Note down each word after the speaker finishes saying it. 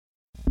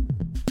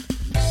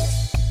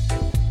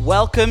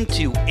Welcome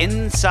to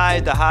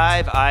Inside the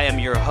Hive. I am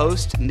your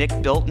host, Nick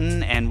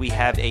Bilton, and we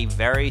have a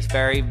very,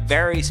 very,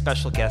 very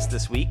special guest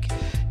this week,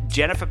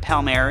 Jennifer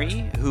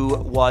Palmieri, who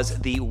was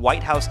the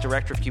White House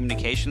Director of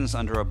Communications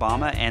under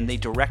Obama and the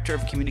Director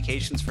of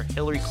Communications for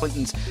Hillary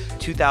Clinton's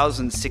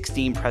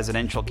 2016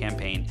 presidential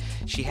campaign.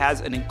 She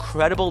has an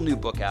incredible new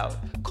book out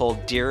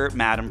called Dear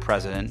Madam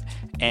President,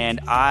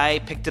 and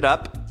I picked it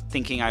up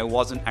thinking I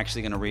wasn't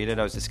actually going to read it.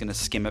 I was just going to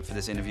skim it for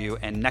this interview.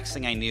 And next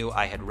thing I knew,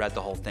 I had read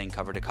the whole thing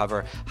cover to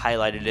cover,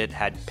 highlighted it,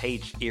 had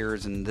page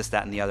ears and this,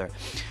 that, and the other.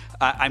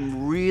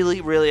 I'm really,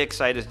 really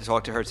excited to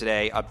talk to her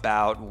today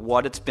about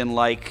what it's been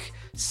like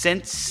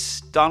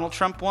since Donald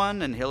Trump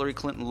won and Hillary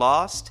Clinton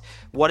lost,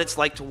 what it's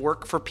like to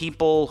work for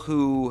people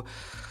who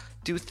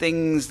do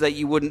things that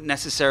you wouldn't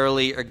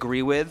necessarily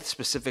agree with,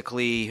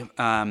 specifically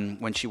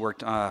when she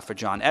worked for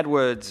John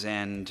Edwards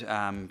and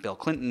Bill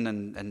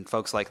Clinton and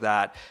folks like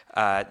that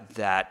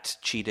that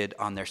cheated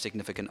on their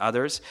significant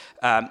others.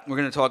 We're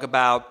going to talk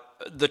about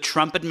the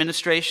Trump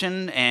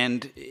administration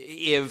and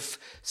if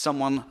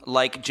someone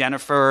like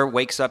Jennifer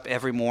wakes up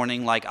every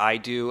morning like I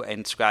do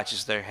and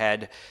scratches their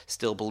head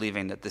still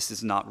believing that this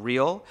is not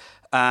real.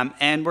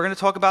 And we're going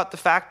to talk about the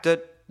fact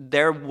that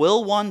there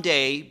will one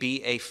day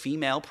be a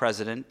female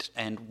president,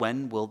 and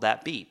when will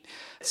that be?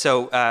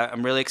 So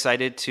I'm really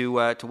excited to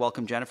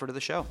welcome Jennifer to the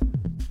show.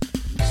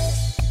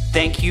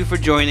 Thank you for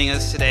joining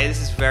us today.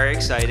 This is very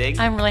exciting.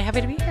 I'm really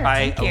happy to be here.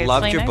 I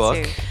loved your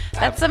book.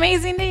 That's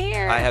amazing to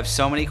hear. I have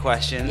so many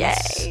questions.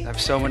 Yay. I have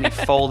so many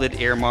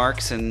folded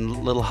earmarks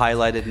and little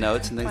highlighted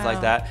notes and things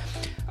like that.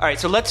 All right,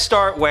 so let's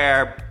start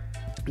where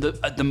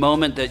the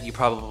moment that you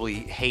probably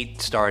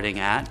hate starting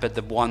at, but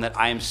the one that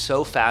I am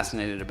so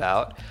fascinated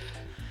about.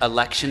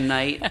 Election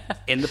night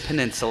in the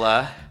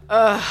peninsula.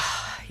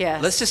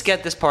 Yes. Let's just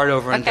get this part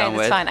over and done with.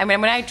 Okay, that's fine. I mean,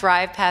 when I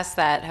drive past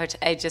that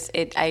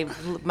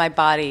hotel, my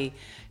body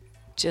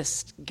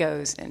just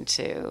goes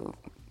into.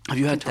 Have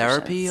you had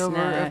therapy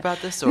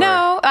about this? Or?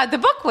 No, the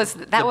book was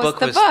the book.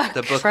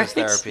 The book right? was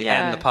therapy,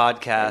 and the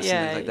podcast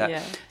and things like that.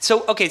 Yeah.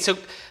 So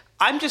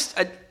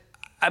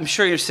I'm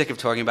sure you're sick of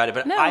talking about it,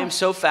 but I'm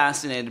so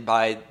fascinated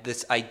by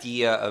this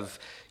idea of.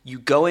 You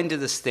go into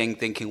this thing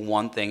thinking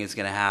one thing is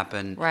going to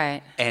happen,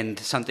 right? And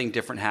something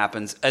different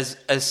happens. As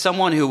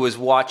someone who was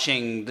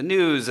watching the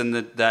news and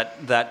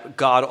that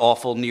god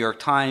awful New York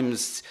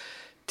Times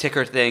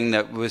ticker thing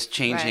that was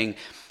changing, right.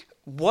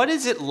 What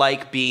is it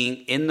like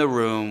being in the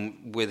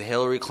room with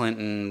Hillary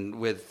Clinton,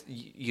 with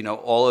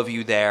all of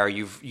you there?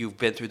 You've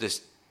been through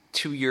this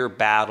 2-year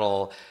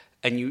battle,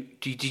 and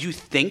did you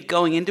think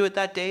going into it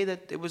that day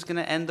that it was going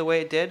to end the way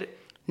it did?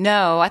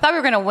 No, I thought we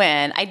were going to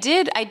win. I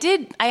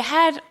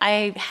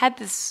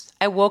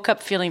woke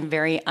up feeling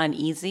very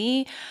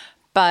uneasy,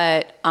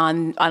 but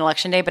on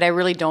election day, but I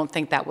really don't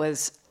think that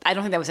was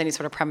any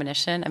sort of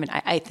premonition. I mean,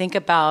 I think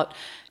about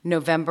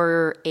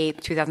November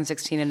 8th,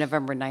 2016 and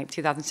November 9th,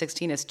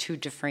 2016 as two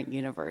different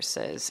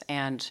universes.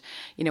 And,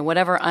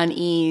 whatever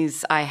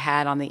unease I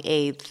had on the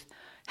 8th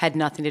had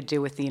nothing to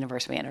do with the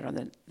universe we entered on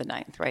the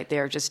 9th, right? They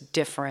are just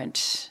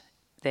different.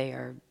 They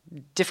are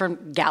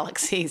different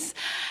galaxies.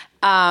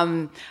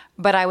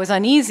 But I was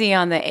uneasy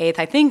on the 8th.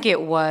 I think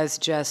it was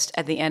just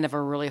at the end of a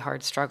really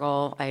hard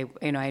struggle. I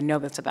know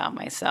this about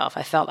myself.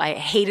 I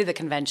hated the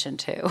convention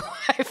too.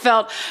 I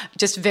felt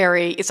just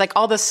it's like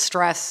all the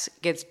stress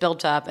gets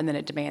built up and then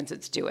it demands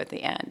its due at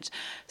the end.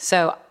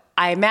 So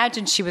I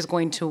imagined she was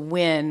going to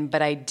win,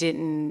 but I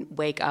didn't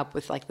wake up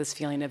with like this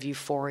feeling of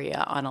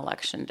euphoria on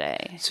election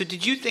day. So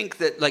did you think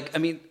that,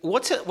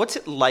 what's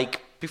it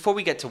like, before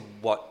we get to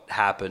what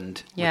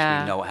happened, which we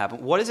know what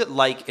happened, what is it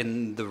like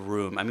in the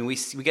room? I mean, we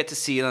get to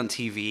see it on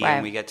TV, right.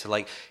 And we get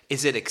to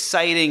is it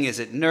exciting? Is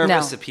it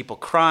nervous? No. Are people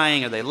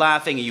crying? Are they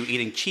laughing? Are you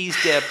eating cheese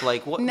dip?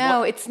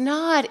 No, it's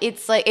not.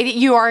 It's like,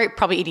 you are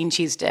probably eating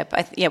cheese dip.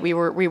 We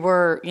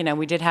were,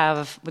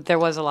 there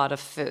was a lot of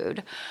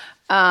food.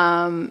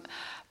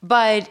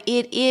 But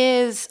it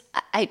is,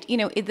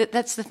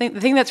 that's the thing.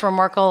 The thing that's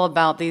remarkable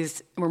about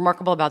these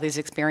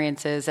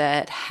experiences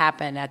that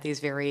happen at these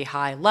very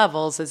high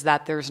levels is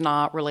that there's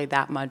not really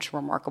that much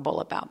remarkable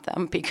about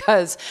them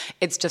because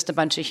it's just a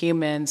bunch of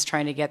humans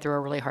trying to get through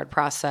a really hard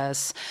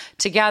process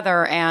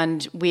together,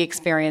 and we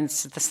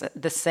experience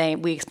the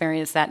same. We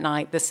experienced that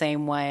night the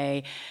same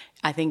way.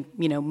 I think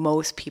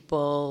most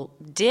people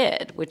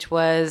did, which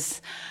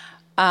was,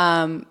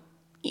 and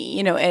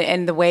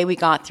the way we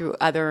got through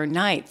other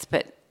nights,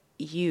 but.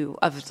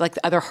 Of the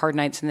other hard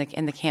nights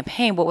in the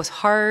campaign, what was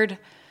hard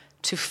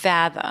to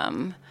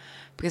fathom,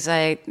 because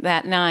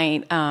that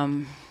night,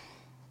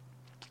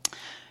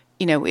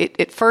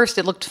 at first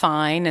it looked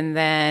fine, and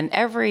then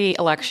every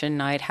election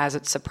night has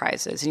its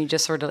surprises, and you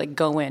just sort of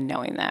go in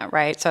knowing that,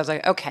 right? So I was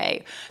like,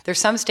 okay, there's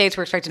some states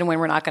we're expected to win,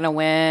 we're not going to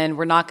win,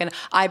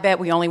 I bet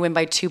we only win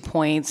by 2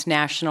 points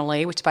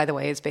nationally, which by the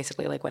way is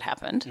basically what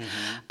happened.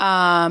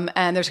 Mm-hmm.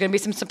 And there's going to be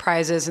some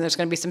surprises, and there's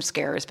going to be some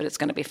scares, but it's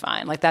going to be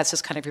fine. That's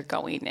just kind of your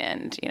going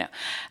in,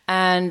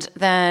 And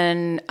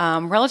then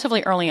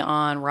relatively early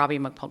on, Robbie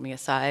Mook pulled me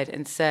aside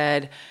and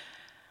said,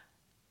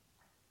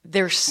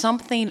 there's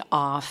something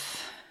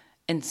off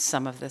in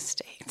some of the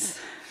states.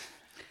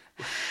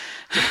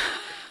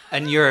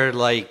 And you're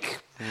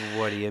like,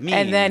 what do you mean?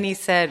 And then he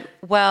said,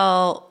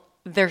 well,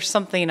 there's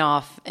something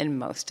off in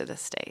most of the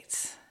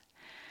states.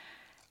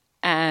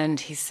 And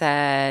he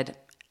said,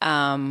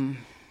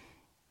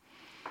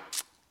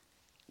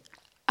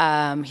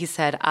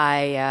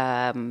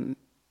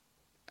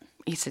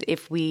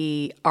 if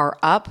we are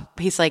up,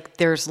 he's like,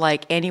 there's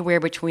like anywhere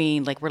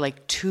between, like, we're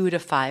like 2 to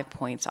 5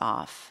 points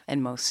off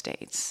in most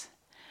states.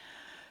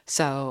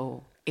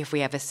 So if we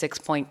have a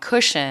 6-point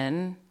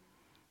cushion,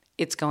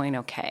 it's going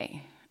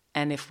okay.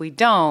 And if we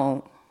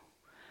don't,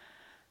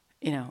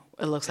 it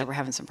looks like we're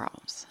having some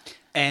problems.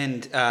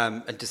 And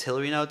does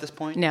Hillary know at this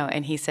point? No.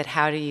 And he said,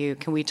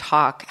 can we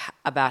talk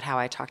about how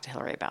I talked to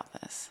Hillary about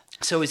this?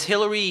 So is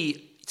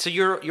Hillary... So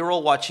you're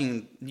all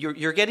watching.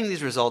 You're getting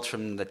these results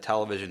from the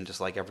television, just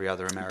like every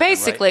other American.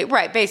 Basically,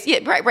 right?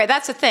 Right.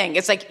 That's the thing.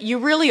 It's like you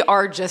really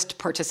are just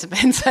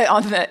participants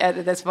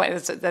at this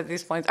point. At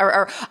these points,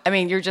 or I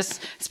mean, you're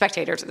just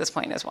spectators at this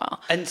point as well.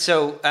 And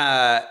so,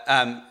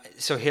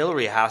 so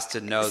Hillary has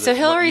to know. So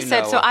Hillary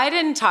said. So I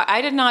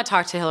did not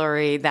talk to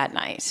Hillary that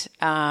night.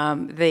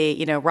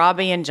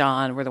 Robbie and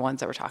John were the ones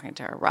that were talking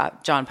to her.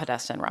 John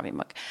Podesta and Robbie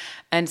Mook.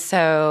 And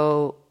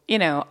so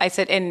I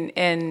said,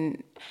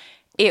 and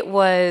it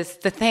was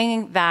the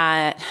thing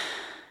that,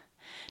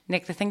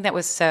 Nick,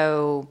 was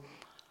so,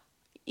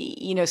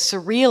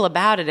 surreal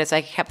about it is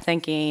I kept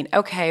thinking,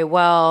 okay,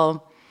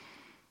 well,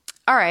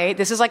 all right,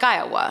 this is like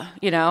Iowa,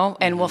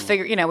 and we'll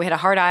figure, we had a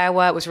hard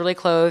Iowa, it was really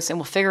close, and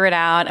we'll figure it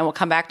out, and we'll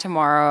come back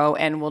tomorrow,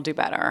 and we'll do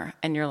better.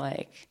 And you're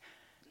like,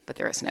 but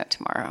there is no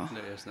tomorrow.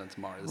 There is no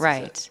tomorrow.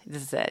 This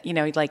is it.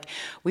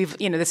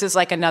 This is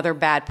like another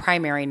bad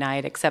primary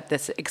night, except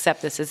this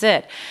is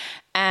it.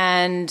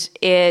 And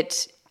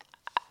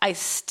I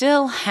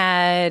still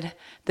had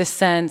the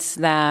sense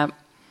that,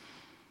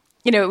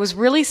 it was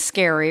really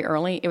scary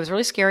early. It was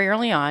really scary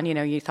early on.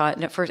 You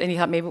thought at first, and you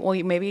thought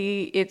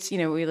maybe it's,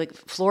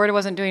 Florida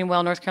wasn't doing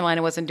well, North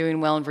Carolina wasn't doing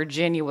well, and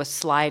Virginia was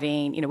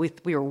sliding.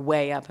 We were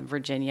way up in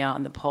Virginia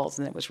on the polls,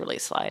 and it was really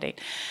sliding.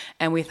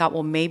 And we thought,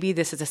 well, maybe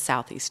this is a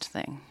Southeast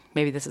thing.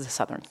 Maybe this is a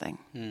Southern thing.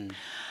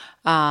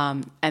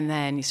 And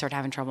then you start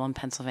having trouble in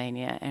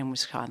Pennsylvania and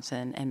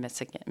Wisconsin and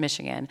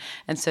Michigan.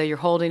 And so you're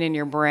holding in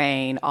your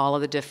brain all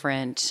of the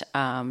different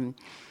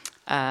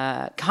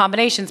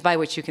combinations by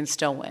which you can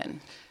still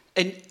win.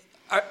 And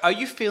are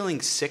you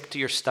feeling sick to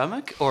your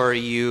stomach, or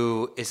have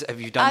you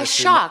done this?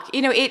 Shock.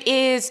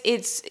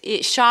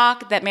 It's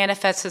shock that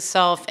manifests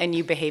itself in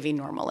you behaving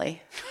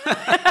normally.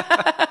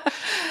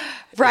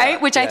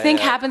 Right? Which I think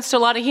happens to a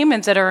lot of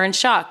humans that are in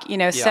shock,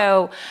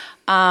 so...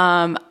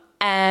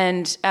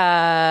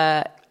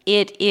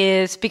 it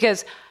is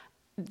because,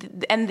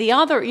 and the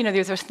other,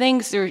 there's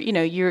things there,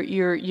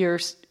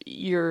 you're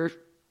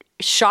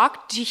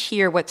shocked to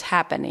hear what's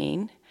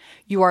happening.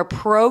 You are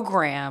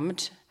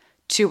programmed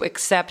to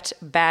accept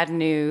bad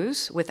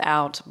news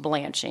without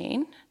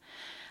blanching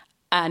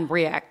and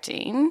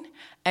reacting.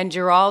 And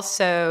you're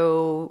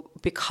also,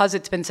 because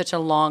it's been such a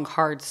long,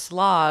 hard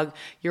slog,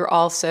 you're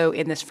also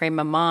in this frame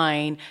of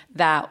mind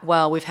that,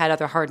 well, we've had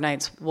other hard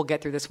nights, we'll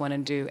get through this one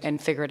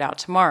and figure it out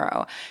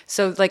tomorrow.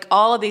 So like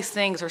all of these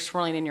things are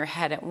swirling in your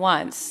head at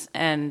once.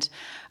 And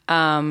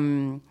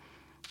I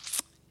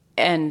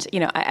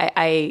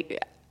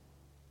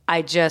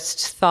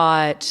just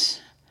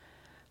thought,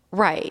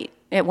 right.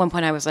 At one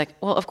point I was like,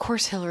 well, of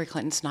course Hillary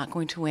Clinton's not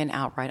going to win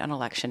outright on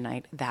election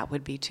night. That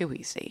would be too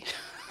easy.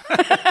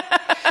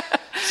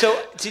 So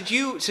do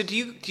you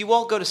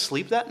all go to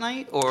sleep that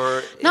night,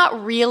 or?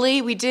 Not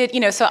really. We did,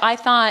 so I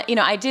thought,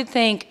 I did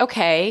think,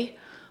 okay,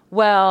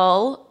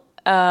 well,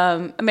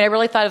 I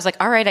really thought it was like,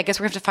 all right, I guess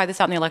we're going to have to fight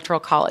this out in the Electoral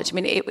College.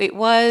 It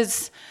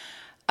was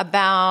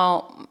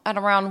about, at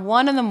around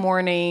 1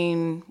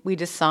 a.m, we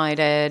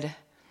decided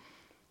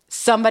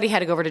somebody had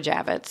to go over to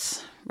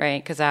Javits,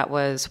 right? Because that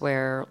was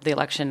where the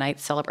election night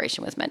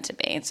celebration was meant to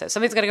be. And so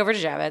somebody's got to go over to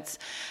Javits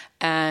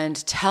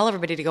and tell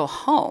everybody to go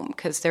home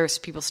because there's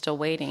people still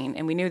waiting.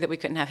 And we knew that we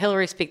couldn't have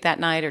Hillary speak that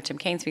night or Tim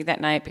Kaine speak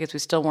that night because we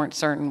still weren't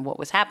certain what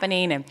was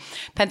happening. And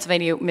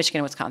Pennsylvania, Michigan,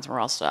 and Wisconsin were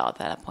all still out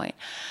at that point.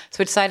 So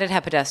we decided to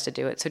have Podesta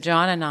do it. So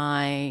John and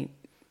I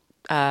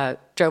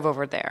drove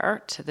over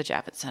there to the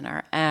Javits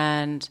Center.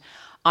 And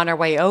on our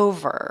way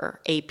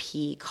over,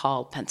 AP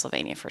called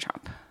Pennsylvania for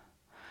Trump.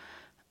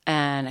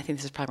 And I think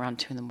this is probably around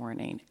 2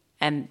 a.m.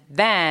 And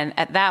then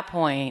at that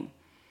point,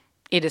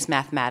 it is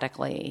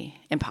mathematically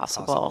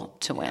impossible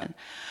to win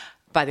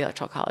by the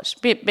Electoral College.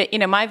 But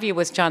my view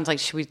was, John's like,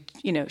 should we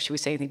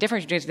say anything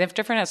different? Should we do anything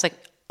different? I was like,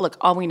 look,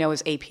 all we know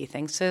is AP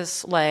thinks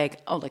is like,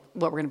 what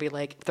we're going to be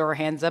like, throw our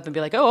hands up and be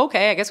like, oh,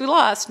 okay, I guess we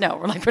lost. No,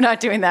 we're not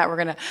doing that.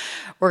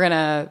 We're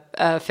gonna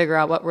figure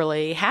out what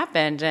really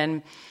happened.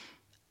 And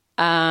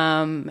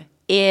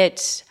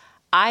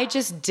I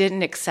just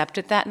didn't accept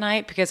it that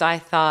night because I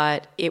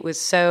thought it was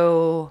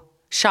so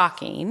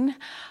shocking.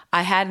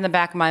 I had in the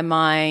back of my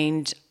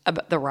mind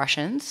about the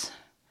Russians,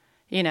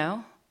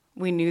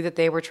 We knew that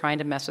they were trying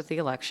to mess with the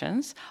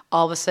elections.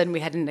 All of a sudden, we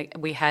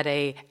had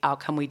a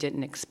outcome we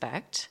didn't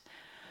expect.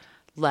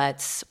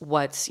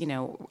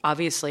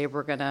 obviously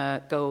we're going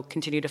to go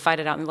continue to fight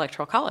it out in the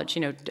Electoral College,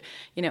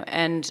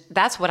 and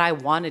that's what I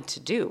wanted to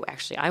do,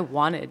 actually. I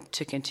wanted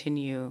to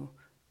continue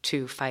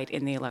to fight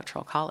in the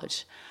Electoral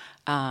College.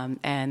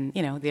 And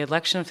the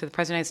election for the President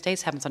of the United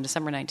States happens on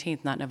December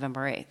 19th, not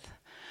November 8th.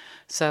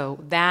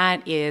 So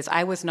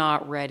I was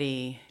not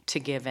ready to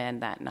give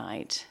in that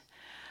night.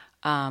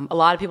 A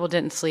lot of people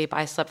didn't sleep.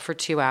 I slept for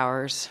 2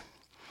 hours.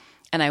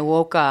 And I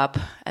woke up,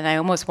 and I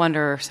almost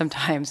wonder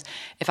sometimes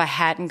if I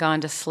hadn't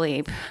gone to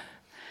sleep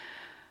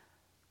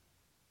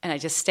and I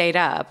just stayed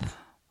up,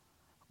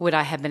 would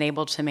I have been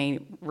able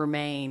to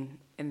remain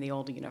in the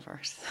old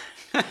universe?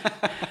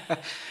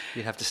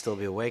 You'd have to still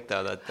be awake,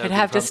 though. I'd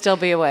have to still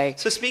be awake.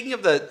 So speaking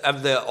of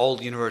the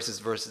old universes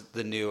versus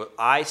the new,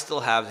 I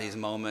still have these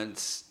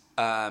moments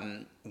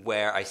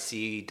where I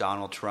see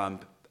Donald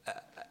Trump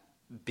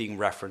being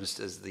referenced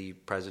as the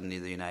president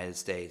of the United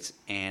States,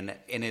 and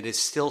it is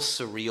still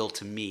surreal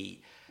to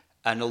me,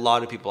 and a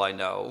lot of people I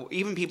know,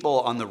 even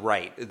people on the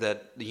right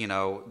that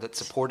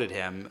supported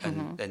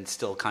him and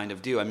still kind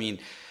of do. I mean,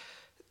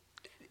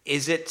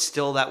 is it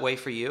still that way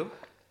for you?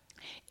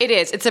 It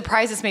is. It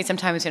surprises me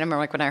sometimes. I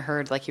remember when I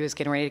heard he was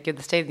getting ready to give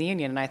the State of the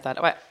Union, and I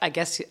thought, oh, I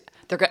guess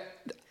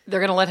they're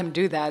going to let him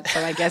do that,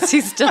 so I guess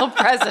he's still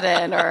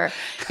president. Or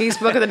he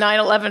spoke of the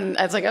 9/11.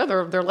 I was like, oh,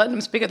 they're letting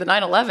him speak of the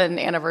 9/11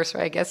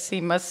 anniversary. I guess he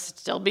must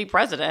still be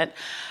president.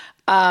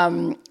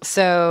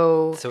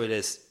 So it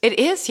is. It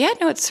is. Yeah.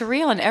 No, it's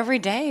surreal. And every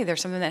day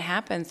there's something that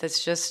happens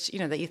that's just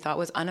that you thought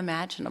was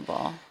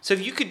unimaginable. So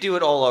if you could do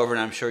it all over,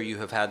 and I'm sure you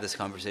have had this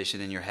conversation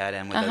in your head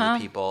and with other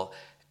people,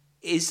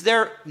 is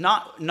there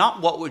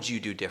not what would you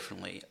do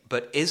differently,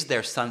 but is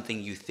there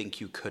something you think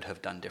you could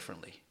have done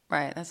differently?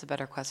 Right, that's a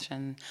better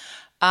question.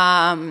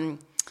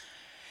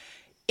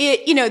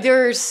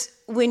 There's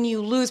when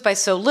you lose by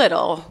so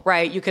little,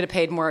 right? You could have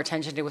paid more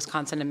attention to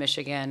Wisconsin and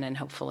Michigan and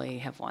hopefully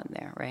have won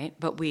there, right?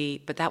 But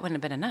that wouldn't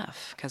have been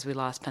enough because we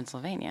lost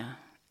Pennsylvania,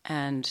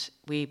 and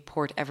we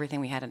poured everything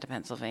we had into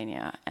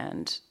Pennsylvania,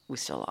 and we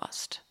still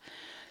lost.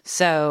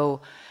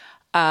 So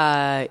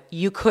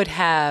you could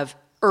have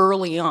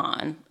early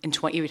on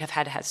you would have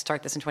had to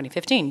start this in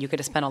 2015. You could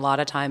have spent a lot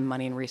of time,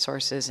 money, and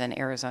resources in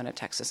Arizona,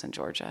 Texas, and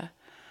Georgia.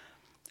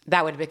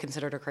 That would have been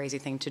considered a crazy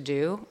thing to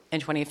do in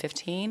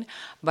 2015.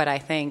 But I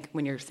think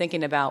when you're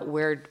thinking about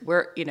where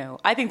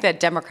I think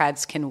that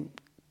Democrats can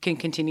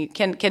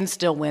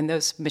still win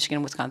those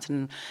Michigan,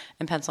 Wisconsin,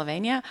 and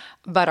Pennsylvania.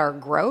 But our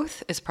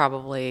growth is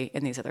probably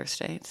in these other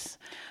states.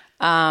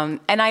 And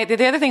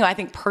the other thing I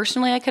think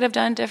personally I could have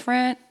done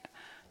different.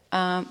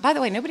 By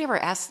the way, nobody ever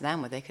asked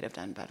them what they could have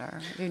done better.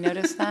 Have you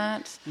noticed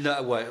that?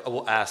 No, what?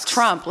 We'll ask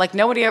Trump.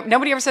 Nobody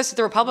ever says to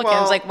the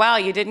Republicans, wow,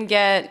 you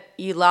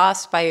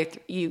lost by,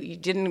 you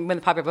didn't win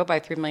the popular vote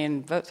by 3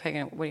 million votes. What are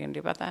you going to do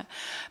about that?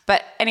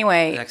 But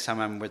anyway. Next time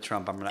I'm with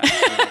Trump, I'm going to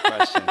ask him that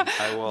question.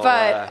 I will pull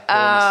him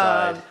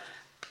aside.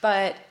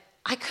 But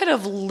I could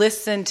have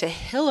listened to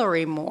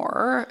Hillary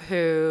more,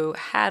 who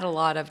had a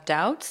lot of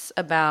doubts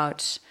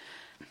about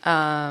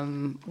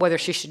whether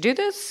she should do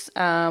this,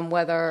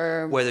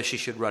 whether she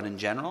should run in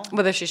general,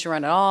 whether she should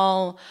run at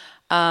all,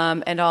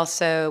 and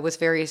also was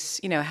very,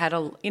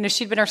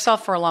 she'd been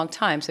herself for a long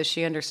time, so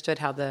she understood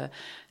how the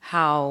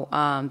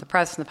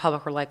press and the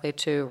public were likely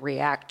to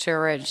react to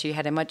her, and she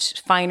had a much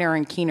finer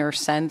and keener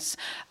sense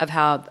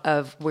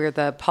of where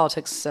the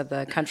politics of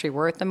the country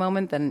were at the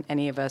moment than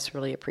any of us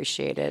really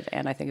appreciated.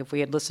 And I think if we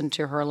had listened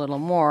to her a little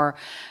more,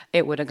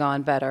 it would have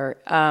gone better.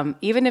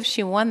 Even if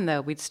she won,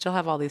 though, we'd still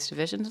have all these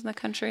divisions in the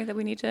country that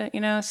we need to,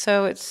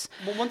 so it's...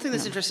 Well, one thing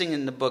that's interesting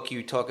in the book,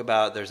 you talk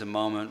about there's a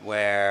moment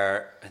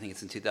where, I think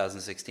it's in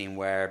 2016,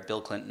 where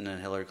Bill Clinton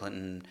and Hillary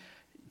Clinton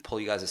pull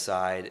you guys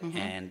aside,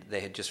 and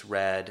they had just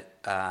read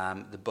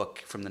the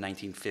book from the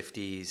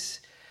 1950s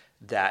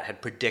that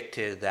had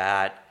predicted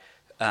that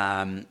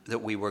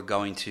we were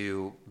going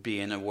to be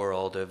in a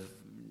world of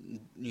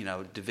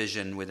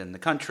division within the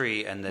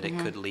country, and that it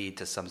could lead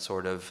to some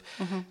sort of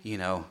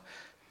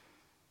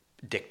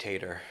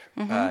dictator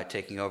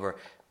taking over.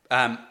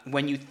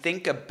 When you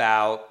think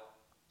about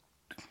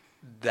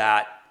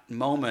that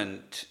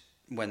moment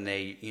when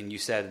and you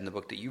said in the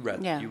book that you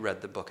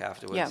read the book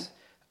afterwards.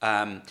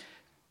 Yeah.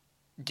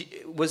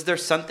 Was there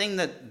something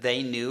that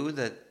they knew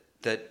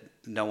that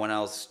no one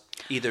else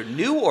either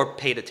knew or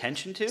paid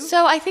attention to?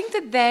 So I think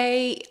that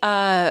they,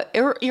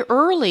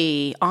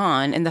 early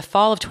on in the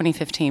fall of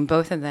 2015,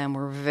 both of them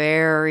were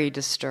very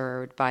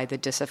disturbed by the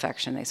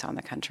disaffection they saw in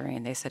the country,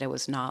 and they said it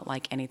was not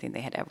like anything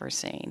they had ever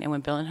seen. And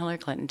when Bill and Hillary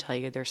Clinton tell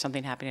you there's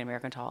something happening in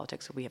American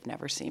politics that we have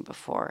never seen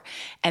before,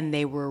 and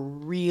they were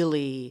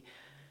really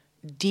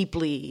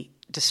deeply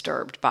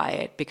disturbed by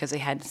it because they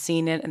hadn't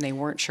seen it and they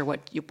weren't sure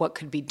what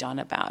could be done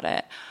about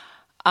it.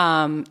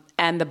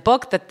 And the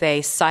book that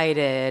they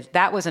cited,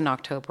 that was in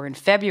October. In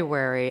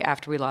February,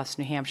 after we lost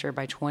New Hampshire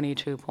by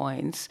 22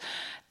 points,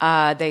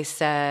 they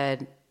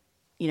said,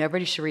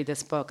 everybody should read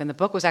this book. And the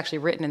book was actually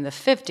written in the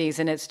 50s,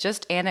 and it's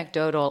just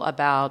anecdotal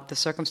about the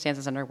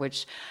circumstances under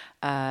which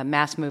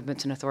mass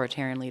movements and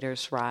authoritarian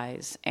leaders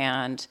rise.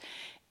 And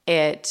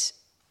it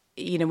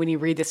when you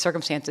read the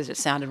circumstances, it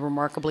sounded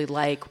remarkably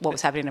like what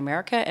was happening in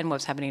America and what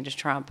was happening to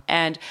Trump.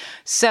 And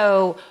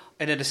so...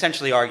 And it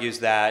essentially argues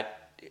that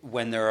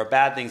when there are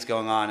bad things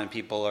going on and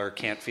people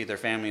can't feed their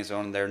families,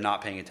 they're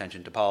not paying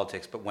attention to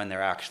politics, but when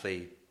they're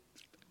actually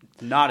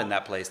not in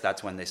that place,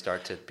 that's when they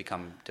start to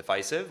become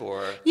divisive,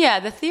 or?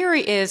 Yeah, the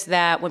theory is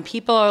that when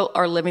people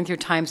are living through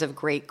times of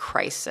great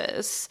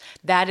crisis,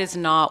 that is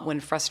not when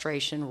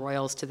frustration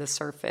roils to the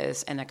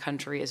surface and a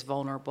country is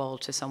vulnerable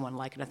to someone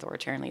like an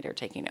authoritarian leader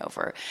taking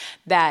over.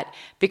 That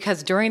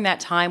because during that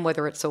time,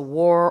 whether it's a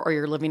war or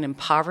you're living in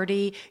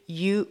poverty,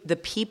 the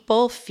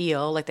people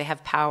feel like they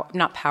have power,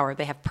 not power,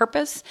 they have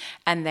purpose,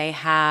 and they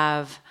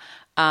have...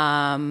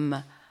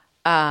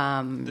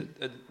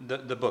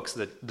 the books,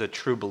 the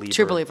True Believer.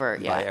 True Believer,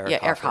 by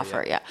Eric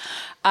Hoffer,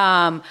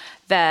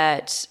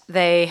 that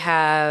they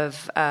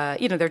have,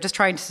 they're just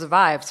trying to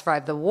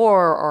survive the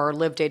war or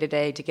live day to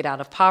day to get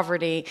out of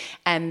poverty,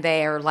 and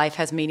their life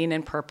has meaning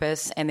and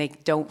purpose, and they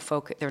don't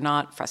focus, they're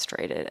not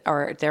frustrated,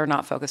 or they're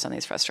not focused on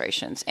these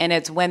frustrations. And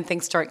it's when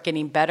things start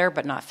getting better,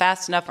 but not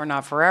fast enough or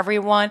not for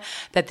everyone,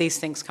 that these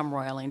things come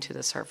roiling to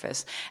the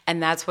surface.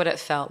 And that's what it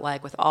felt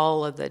like with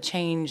all of the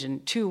change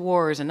and 2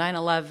 wars and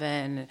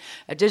 9/11,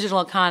 a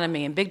digital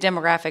economy and big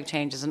demographic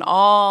changes and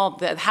all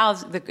the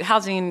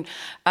housing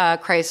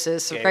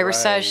crisis, the Great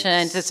Recession.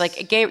 It's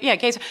like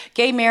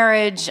gay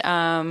marriage,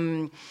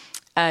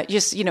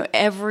 just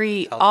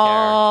every Healthcare.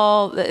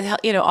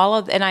 all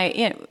of, and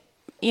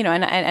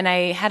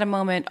I had a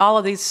moment, all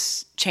of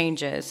these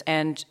changes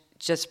and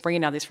just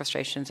bringing out these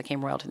frustrations that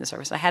came royal to the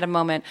surface. I had a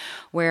moment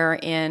where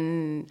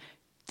in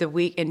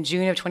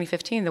June of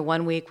 2015, the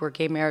 1 week where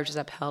gay marriage was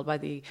upheld by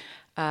the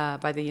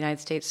United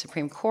States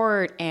Supreme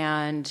Court,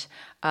 and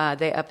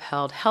they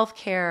upheld health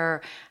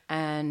care,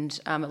 and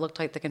it looked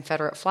like the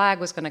Confederate flag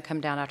was going to come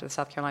down after the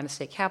South Carolina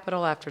state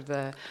capitol, after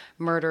the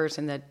murders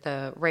and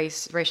the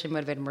racially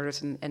motivated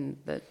murders in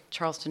the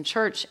Charleston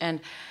church,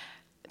 and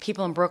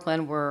people in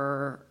Brooklyn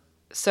were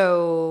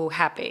so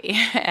happy.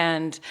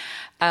 And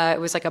it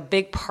was like a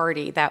big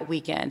party that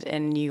weekend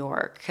in New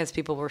York because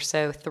people were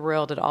so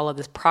thrilled at all of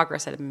this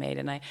progress that had been made.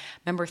 And I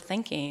remember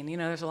thinking,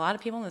 there's a lot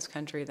of people in this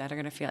country that are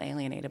going to feel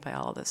alienated by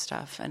all of this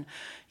stuff. And,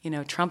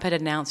 Trump had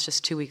announced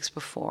just 2 weeks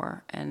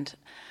before, and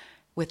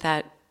with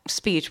that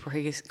speech where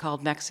he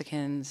called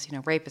Mexicans,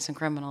 rapists and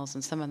criminals,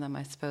 and some of them,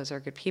 I suppose, are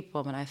good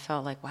people, but I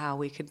felt like, wow,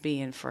 we could be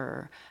in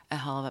for a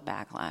hell of a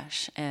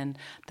backlash. And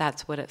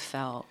that's what it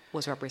felt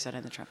was represented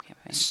in the Trump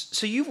campaign.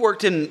 So you've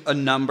worked in a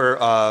number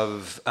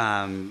of,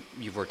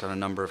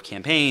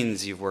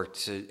 campaigns, you've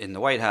worked in the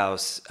White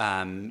House,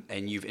 and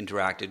you've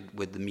interacted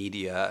with the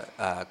media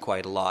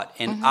quite a lot.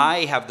 And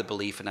I have the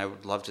belief, and I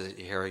would love to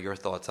hear your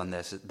thoughts on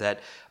this, that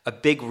a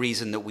big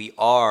reason that we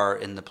are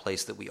in the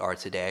place that we are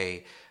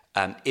today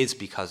is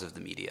because of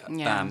the media.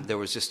 Yeah. There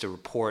was just a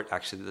report,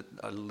 actually, that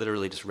I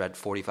literally just read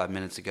 45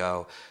 minutes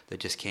ago that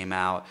just came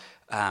out,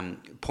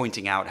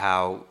 pointing out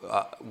how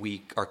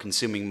we are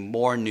consuming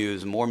more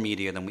news, more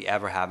media than we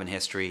ever have in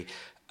history,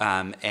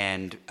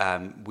 and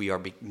we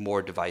are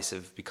more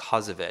divisive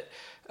because of it.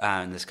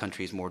 And this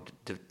country is more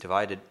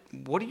divided.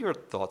 What are your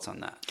thoughts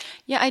on that?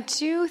 Yeah, I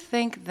do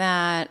think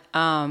that,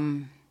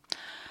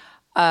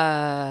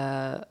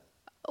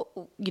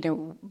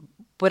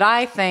 what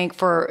I think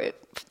for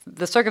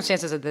the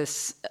circumstances of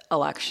this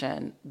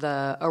election,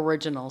 the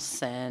original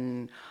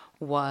sin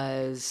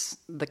was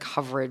the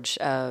coverage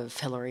of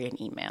Hillary in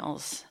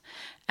emails.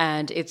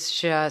 And it's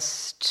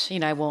just,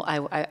 I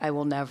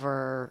will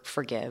never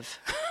forgive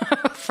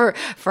for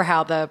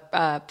how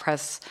the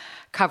press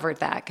covered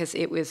that, because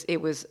it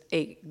was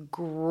a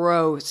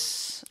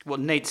gross. Well,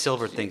 Nate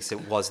Silver thinks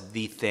it was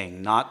the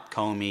thing, not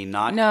Comey,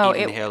 not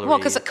even Hillary. Well,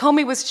 because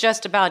Comey was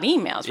just about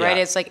emails, right?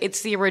 Yeah. It's like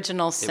it's the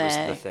original sin.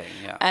 It was the thing,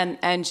 yeah.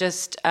 And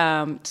just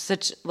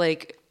such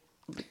like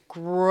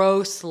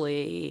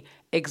grossly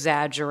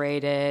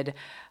exaggerated,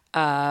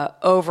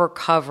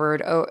 over-covered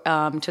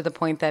to the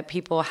point that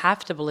people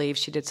have to believe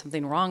she did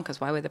something wrong,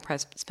 because why would the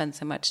press spend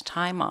so much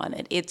time on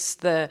it? It's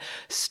the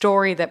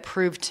story that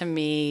proved to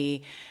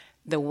me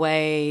the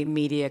way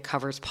media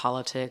covers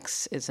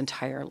politics is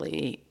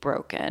entirely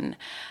broken.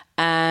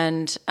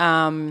 And,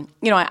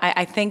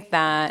 I think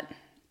that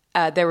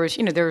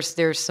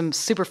there's some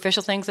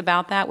superficial things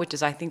about that, which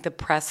is I think the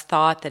press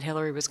thought that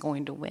Hillary was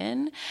going to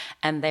win,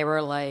 and they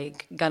were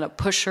like going to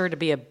push her to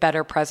be a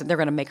better president. They're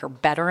going to make her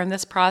better in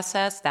this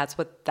process. That's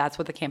what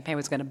the campaign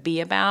was going to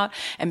be about,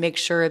 and make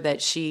sure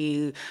that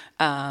she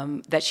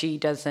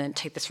doesn't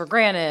take this for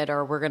granted,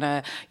 or we're going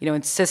to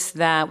insist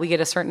that we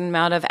get a certain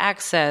amount of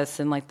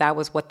access, and like that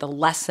was what the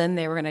lesson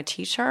they were going to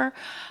teach her.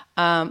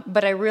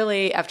 But I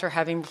really, after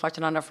having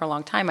reflected on it for a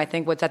long time, I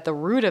think what's at the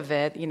root of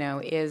it,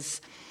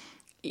 is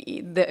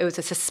it was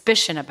a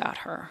suspicion about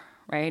her,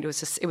 right?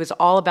 It was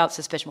all about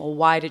suspicion. Well,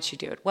 why did she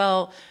do it?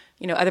 Well,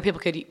 other people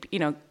could,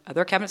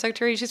 other cabinet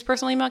secretaries use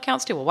personal email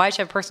accounts too. Well, why does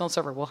she have a personal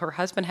server? Well, her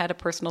husband had a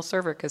personal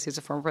server because he's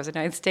a former president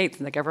of the United States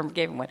and the government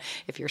gave him one.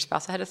 If your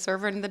spouse had a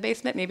server in the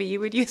basement, maybe you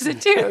would use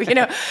it too,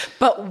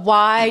 But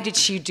why did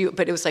she do it?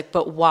 But it was like,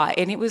 but why?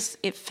 And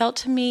it felt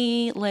to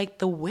me like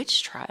the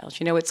witch trials,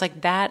 it's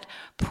like that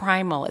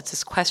primal. It's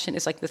this question,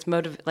 it's like this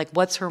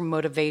what's her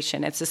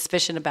motivation? It's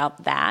suspicion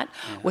about that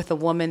with a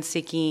woman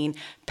seeking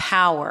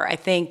power. I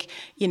think,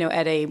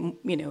 at a,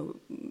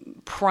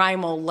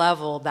 primal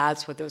level,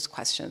 that's what those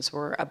questions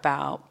were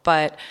about.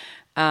 But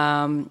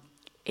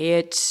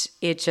it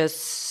just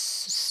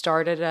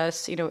started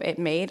us, I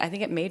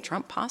think it made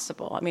Trump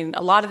possible. I mean,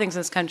 a lot of things in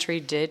this country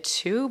did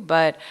too,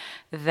 but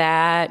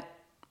that,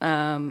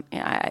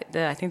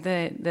 I think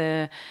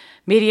the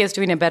media is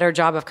doing a better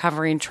job of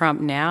covering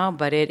Trump now,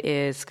 but it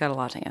is got a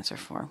lot to answer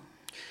for.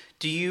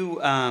 Do you,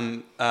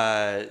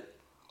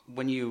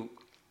 when you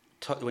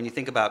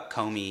think about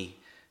Comey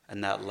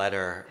and that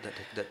letter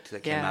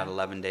that came out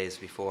 11 days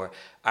before,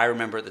 I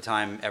remember at the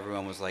time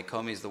everyone was like,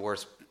 Comey's the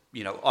worst.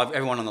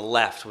 Everyone on the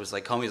left was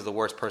like, Comey's the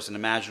worst person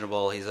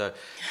imaginable. He's a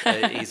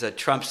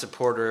Trump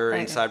supporter,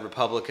 inside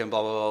Republican,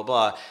 blah blah blah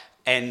blah.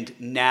 And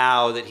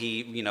now that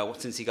he,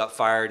 since he got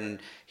fired, and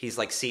he's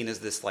like seen as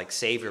this like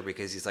savior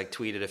because he's like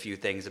tweeted a few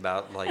things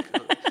about like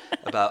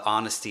about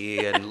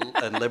honesty and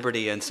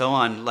liberty and so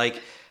on,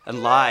 like,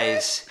 and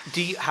lies.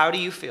 How do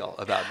you feel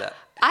about that?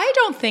 I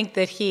don't think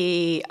that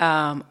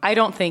I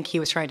don't think he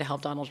was trying to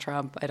help Donald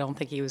Trump. I don't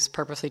think he was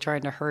purposely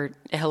trying to hurt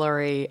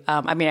Hillary.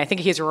 I think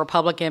he's a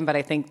Republican, but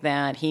I think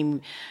that he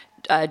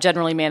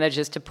generally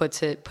manages to put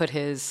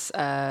his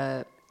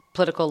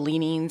political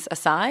leanings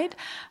aside.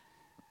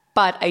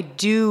 But I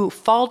do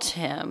fault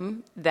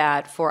him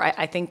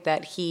I think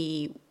that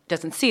he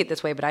doesn't see it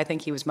this way, but I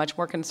think he was much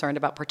more concerned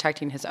about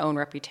protecting his own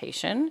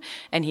reputation.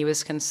 And he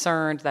was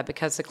concerned that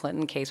because the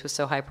Clinton case was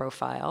so high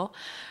profile,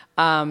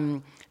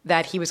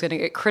 that he was going to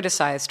get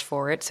criticized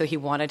for it. So he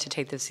wanted to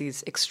take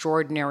these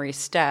extraordinary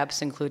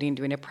steps, including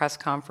doing a press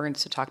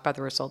conference to talk about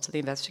the results of the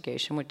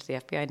investigation, which the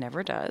FBI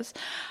never does.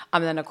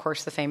 And then, of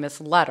course, the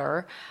famous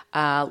letter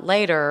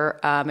later,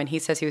 and he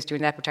says he was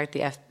doing that to protect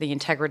the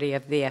integrity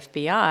of the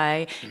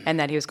FBI, and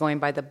that he was going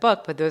by the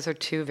book. But those are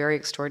two very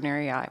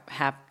extraordinary,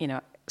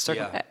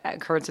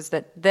 occurrences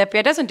that the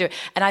FBI doesn't do.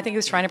 And I think he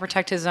was trying to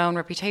protect his own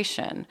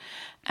reputation.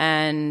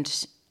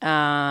 And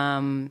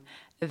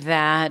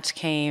that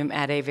came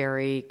at a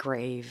very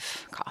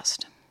grave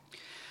cost.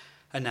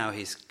 And now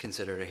he's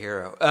considered a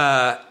hero.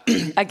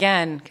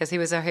 Again, because he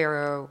was a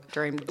hero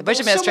during the Bush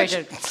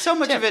administration. So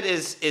much of it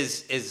is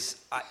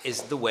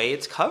the way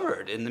it's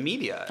covered in the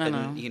media.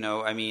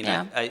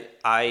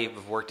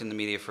 I've worked in the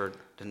media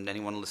and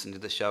anyone listening to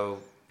the show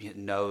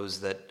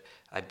knows that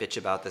I bitch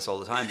about this all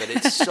the time, but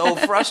it's so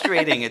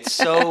frustrating. It's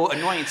so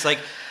annoying. It's like,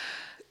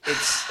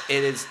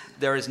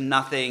 there is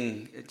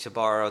nothing, to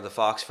borrow the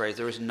Fox phrase,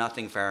 there is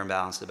nothing fair and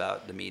balanced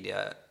about the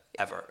media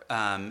ever.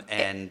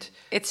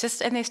 It's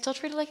just, and they still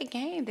treat it like a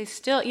game. They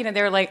still,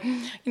 they're like,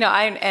 so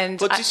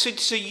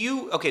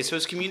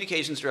as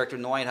communications director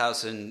in the White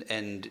House and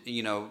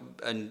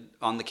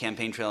on the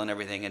campaign trail and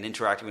everything and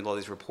interacting with all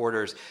these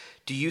reporters,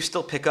 do you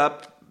still pick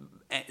up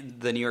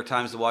the New York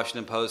Times, the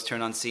Washington Post,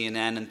 turn on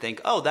CNN and think,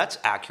 oh, that's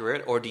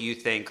accurate? Or do you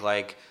think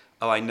like,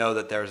 oh, I know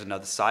that there's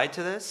another side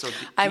to this?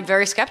 I'm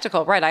very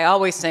skeptical, right? I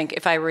always think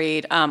if I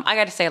read, I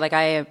got to say, like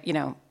I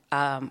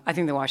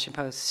think the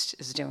Washington Post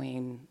is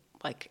doing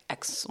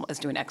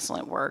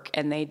excellent work,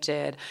 and they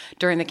did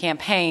during the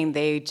campaign.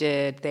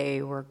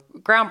 They were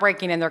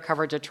groundbreaking in their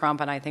coverage of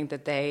Trump, and I think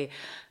that they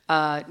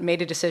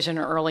made a decision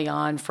early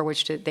on for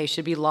which they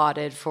should be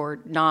lauded for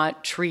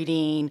not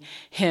treating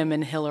him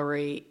and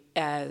Hillary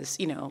as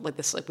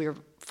like we were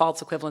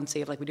false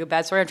equivalency of like we do a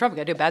bad story on Trump, we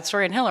got to do a bad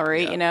story on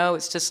Hillary. Yeah.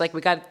 It's just like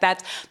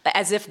that's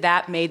as if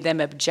that made them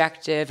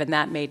objective and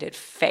that made it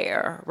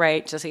fair,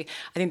 right? Just I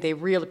think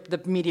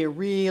the media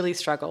really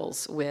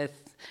struggles with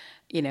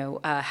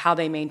how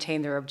they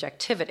maintain their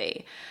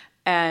objectivity.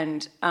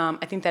 And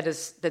I think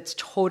that's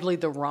totally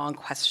the wrong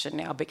question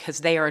now,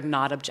 because they are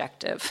not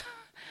objective.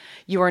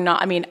 You are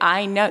not. I mean,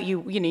 I know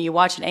you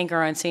watch an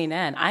anchor on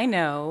CNN. I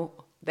know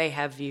they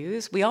have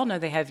views. We all know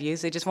they have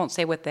views. They just won't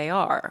say what they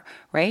are,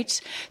 right?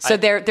 So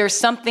there's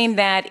something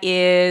that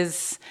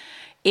is.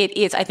 It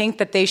is. I think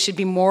that they should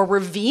be more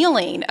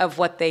revealing of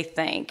what they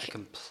think. I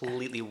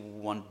completely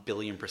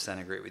 1,000,000,000%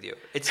 agree with you.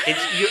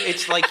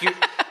 It's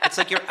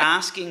like you're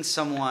asking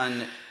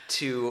someone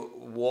to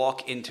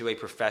walk into a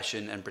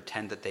profession and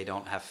pretend that they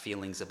don't have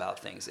feelings about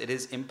things. It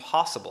is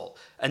impossible.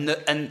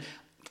 And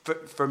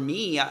for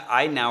me,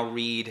 I now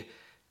read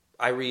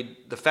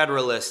The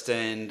Federalist,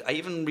 and I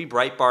even read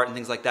Breitbart and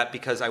things like that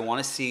because I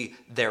want to see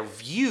their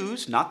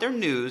views, not their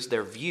news,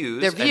 their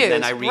views. Their views, and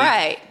then I read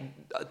right.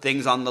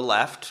 things on the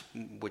left,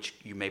 which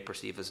you may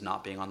perceive as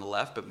not being on the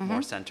left, but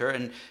more center,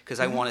 and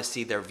because I want to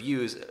see their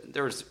views.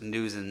 There's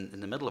news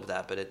in the middle of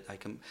that, but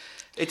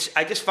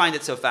I just find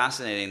it so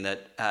fascinating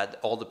that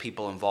all the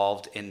people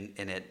involved in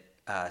it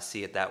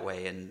see it that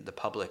way, and the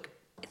public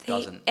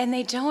doesn't. And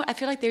they don't. I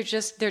feel like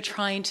they're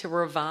trying to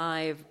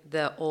revive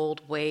the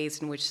old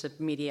ways in which the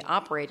media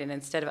operate, and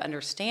instead of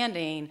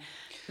understanding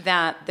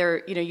that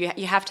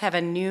you have to have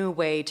a new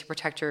way to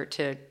protect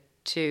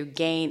to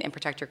gain and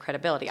protect your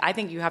credibility. I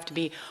think you have to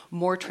be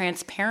more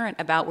transparent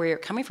about where you're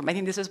coming from. I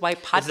think this is why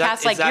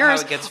podcasts like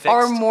yours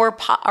are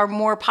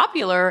more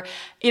popular,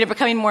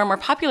 becoming more and more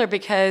popular,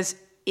 because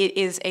it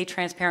is a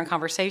transparent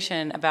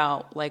conversation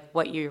about like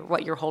what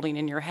you're holding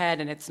in your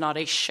head, and it's not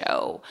a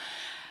show.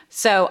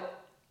 So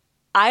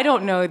I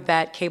don't know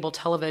that cable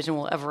television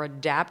will ever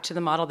adapt to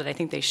the model that I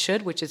think they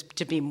should, which is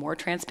to be more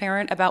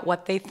transparent about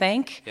what they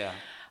think. Yeah.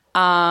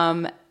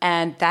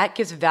 And that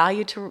gives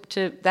value to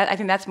that. I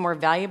think that's more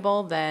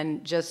valuable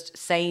than just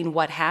saying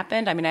what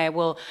happened. I mean,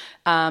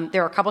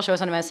 there are a couple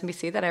shows on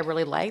MSNBC that I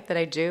really like, that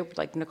I do,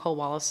 like Nicole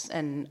Wallace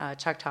and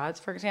Chuck Todd's,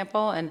 for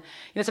example. And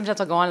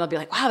sometimes I'll go on and they'll be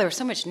like, "Wow, there was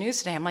so much news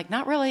today." I'm like,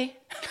 "Not really,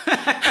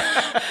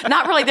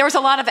 not really." There was a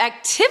lot of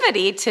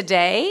activity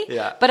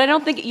today, but I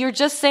don't think you're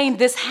just saying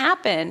this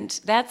happened.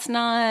 That's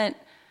not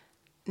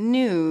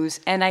news.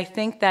 And I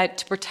think that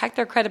to protect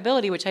their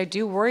credibility, which I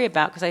do worry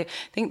about, because I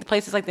think the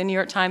places like the New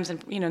York Times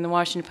and and the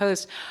Washington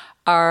Post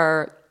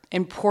are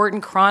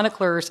important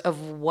chroniclers of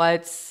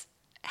what's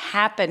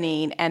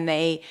happening, and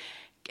they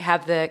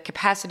have the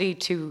capacity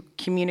to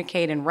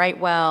communicate and write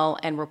well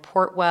and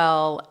report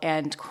well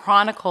and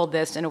chronicle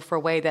this for a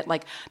way that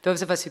like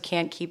those of us who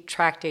can't keep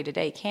track day to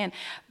day can.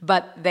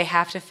 But they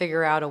have to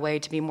figure out a way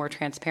to be more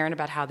transparent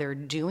about how they're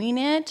doing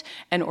it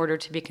in order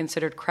to be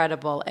considered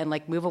credible, and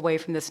like move away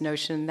from this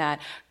notion that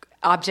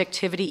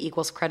objectivity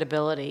equals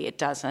credibility. It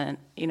doesn't.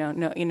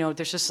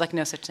 There's just like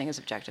no such thing as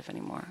objective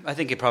anymore. I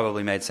think it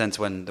probably made sense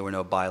when there were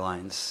no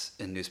bylines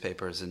in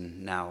newspapers,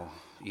 and now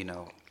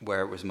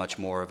where it was much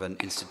more of an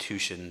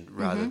institution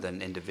rather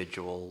than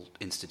individual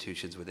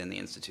institutions within the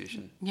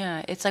institution.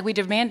 Yeah, it's like we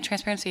demand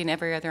transparency in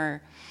every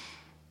other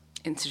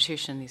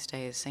institution these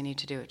days. They need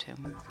to do it too.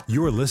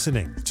 You are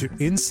listening to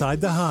Inside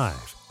the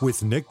Hive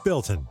with Nick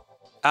Bilton.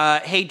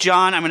 Hey,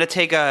 John, I'm going to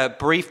take a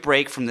brief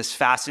break from this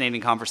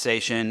fascinating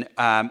conversation,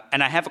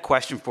 and I have a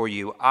question for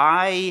you.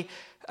 I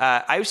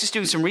was just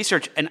doing some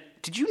research, and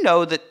did you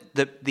know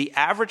that the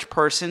average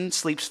person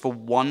sleeps for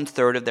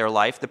 1/3 of their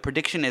life? The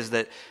prediction is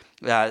that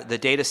the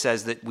data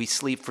says that we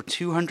sleep for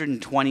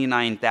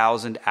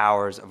 229,000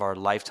 hours of our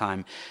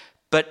lifetime.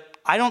 But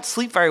I don't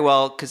sleep very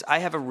well because I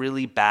have a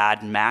really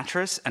bad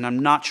mattress, and I'm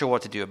not sure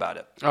what to do about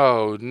it.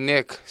 Oh,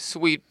 Nick,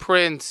 sweet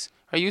prince.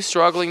 Are you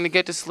struggling to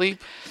get to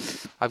sleep?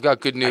 I've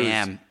got good news. I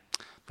am.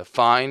 The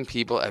fine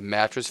people at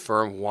Mattress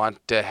Firm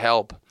want to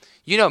help.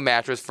 You know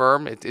Mattress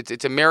Firm.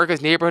 It's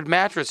America's neighborhood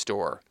mattress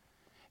store.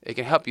 It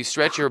can help you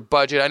stretch your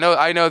budget. I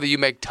know that you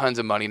make tons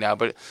of money now,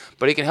 but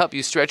it can help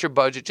you stretch your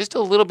budget just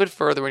a little bit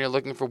further when you're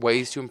looking for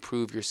ways to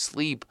improve your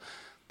sleep.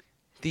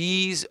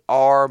 These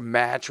are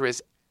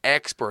mattress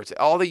experts.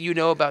 All that you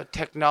know about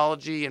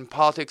technology and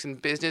politics and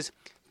business,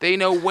 they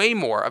know way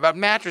more about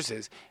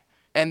mattresses,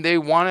 and they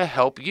want to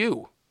help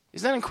you.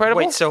 Isn't that incredible?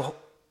 Wait, so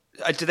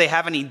do they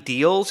have any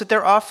deals that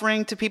they're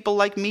offering to people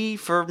like me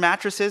for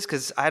mattresses?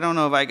 Because I don't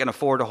know if I can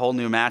afford a whole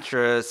new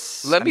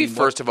mattress.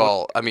 First of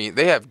all,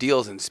 they have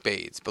deals in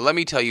spades. But let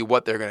me tell you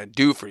what they're going to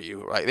do for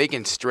you. Right? They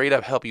can straight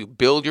up help you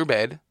build your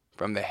bed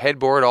from the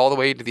headboard all the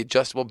way to the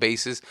adjustable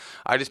bases.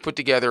 I just put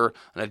together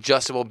an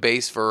adjustable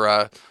base for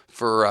a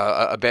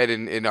bed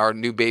in our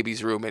new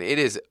baby's room, and it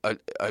is a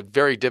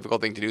very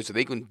difficult thing to do. So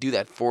they can do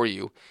that for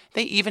you.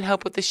 They even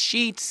help with the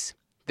sheets.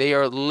 They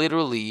are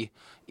literally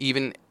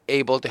even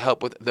able to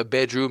help with the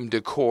bedroom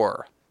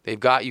decor. They've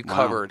got you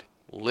covered,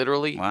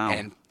 literally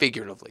and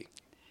figuratively.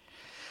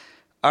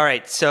 All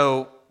right,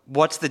 so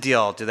what's the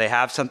deal? Do they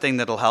have something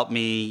that'll help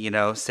me,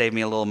 save me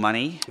a little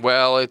money?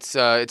 Well, it's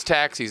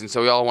tax season,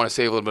 so we all want to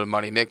save a little bit of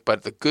money, Nick,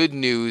 but the good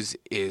news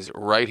is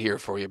right here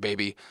for you,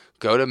 baby.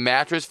 Go to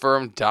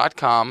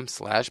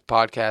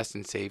mattressfirm.com/podcast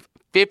and save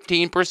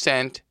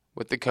 15%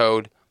 with the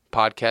code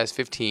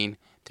podcast15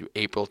 through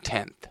April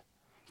 10th.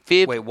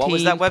 15%. Wait, what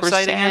was that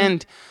website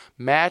again?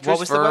 Mattress What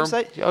was Firm, the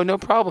website? Oh, no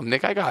problem,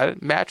 Nick. I got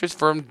it.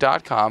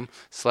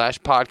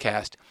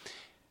 Mattressfirm.com/podcast.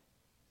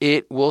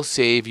 It will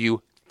save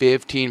you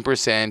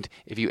 15%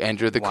 if you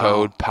enter the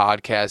code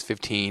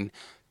podcast15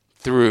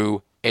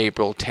 through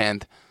April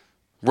 10th.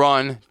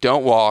 Run,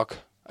 don't walk.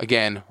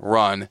 Again,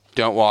 run,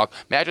 don't walk.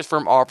 Mattress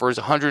Firm offers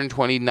a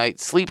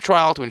 120-night sleep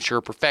trial to ensure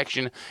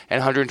perfection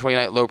and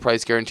 120-night low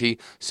price guarantee,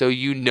 so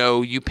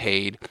you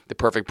paid the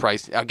perfect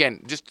price.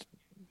 Again, just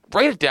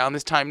write it down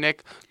this time,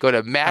 Nick. Go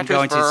to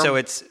Mattress Firm. So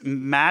it's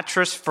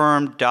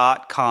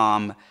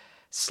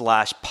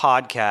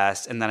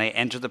mattressfirm.com/podcast, and then I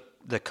enter the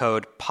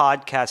code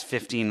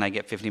podcast15 and I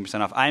get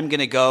 15% off. I'm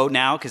going to go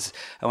now because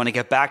I want to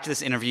get back to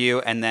this interview,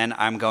 and then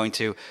I'm going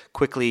to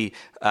quickly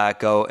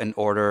go and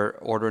order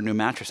a new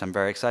mattress. I'm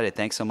very excited.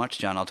 Thanks so much,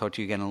 John. I'll talk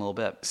to you again in a little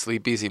bit.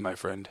 Sleep easy, my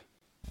friend.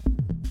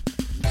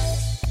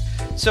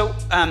 So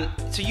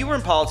you were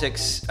in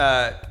politics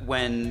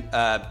when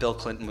Bill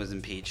Clinton was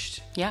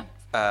impeached. Yeah.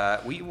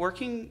 Were you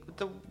working?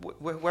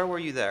 Where were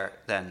you there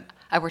then?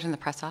 I worked in the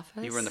press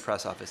office. You were in the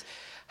press office.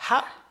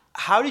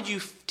 how did you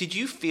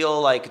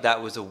feel like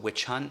that was a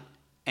witch hunt?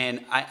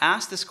 And I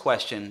asked this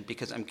question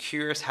because I'm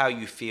curious how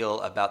you feel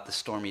about the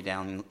Stormy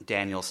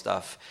Daniels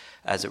stuff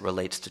as it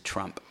relates to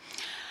Trump.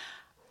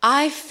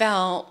 I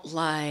felt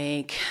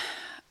like,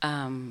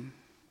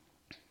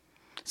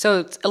 so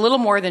it's a little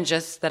more than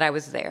just that I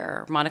was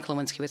there. Monica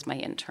Lewinsky was my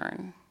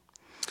intern.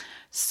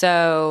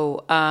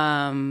 So,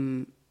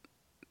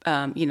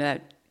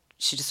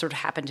 she just sort of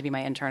happened to be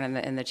my intern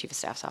in the chief of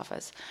staff's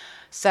office.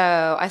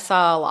 So I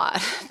saw a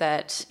lot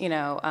that,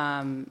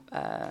 I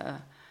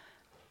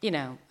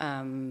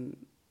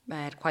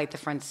had quite the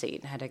front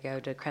seat. I had to go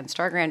to Kren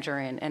Starr grand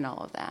jury and all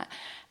of that.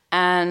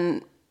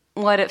 And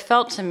what it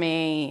felt to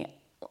me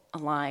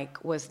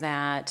like was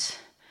that,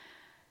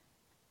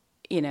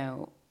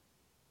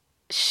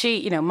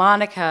 she,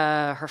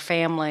 Monica, her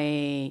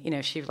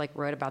family, she like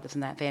wrote about this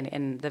in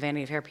the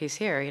Vanity Fair piece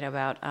here,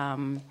 about,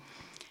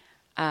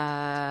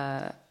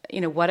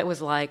 what it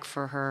was like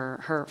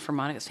for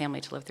Monica's family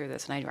to live through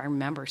this. And I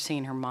remember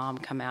seeing her mom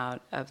come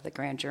out of the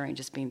grand jury and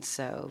just being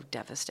so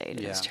devastated.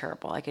 Yeah. It was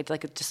terrible. I could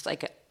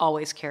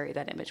always carry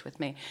that image with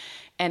me.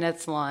 And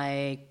it's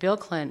like Bill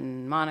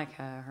Clinton,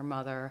 Monica, her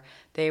mother,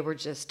 they were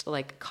just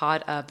like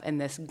caught up in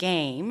this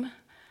game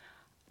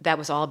that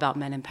was all about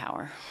men in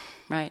power,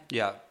 right?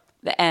 Yeah.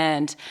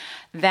 And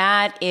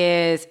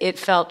it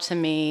felt to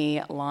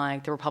me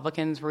like the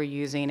Republicans were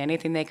using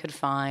anything they could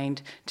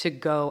find to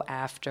go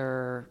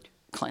after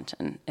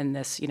Clinton in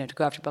this, to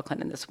go after Bill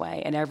Clinton in this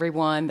way. And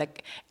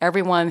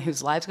everyone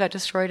whose lives got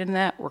destroyed in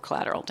that were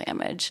collateral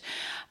damage.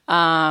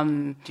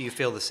 Do you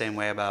feel the same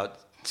way about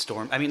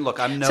Storm? I mean, look,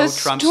 I'm no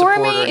Trump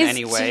supporter in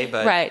any way,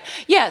 but... Right.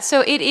 Yeah,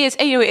 so it is,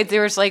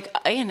 there's like,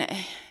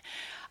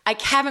 I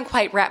haven't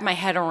quite wrapped my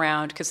head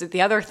around, because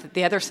the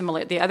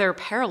other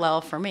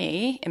parallel for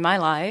me in my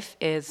life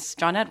is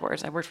John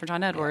Edwards. I worked for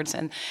John Edwards,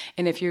 and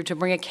if you're to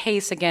bring a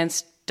case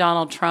against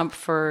Donald Trump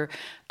for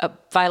a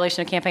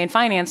violation of campaign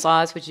finance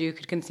laws, which you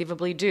could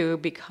conceivably do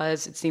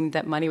because it seemed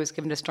that money was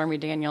given to Stormy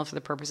Daniels for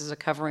the purposes of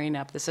covering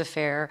up this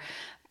affair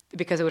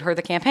because it would hurt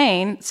the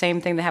campaign, same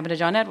thing that happened to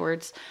John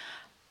Edwards.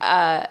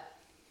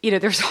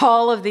 There's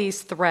all of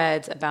these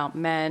threads about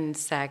men,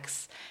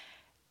 sex,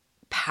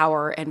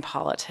 power, and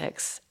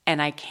politics.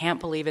 And I can't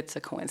believe it's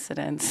a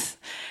coincidence.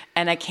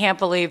 And I can't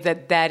believe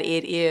that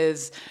it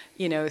is,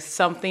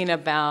 something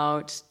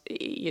about,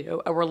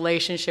 a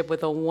relationship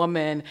with a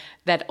woman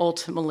that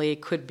ultimately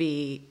could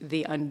be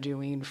the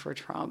undoing for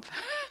Trump.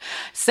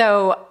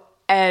 So,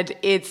 and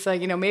it's,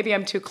 maybe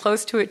I'm too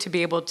close to it to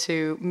be able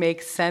to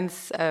make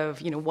sense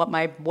of, what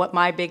my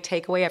big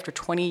takeaway after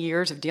 20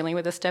 years of dealing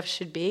with this stuff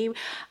should be.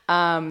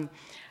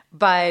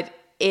 But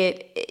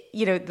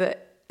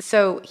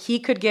so he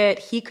could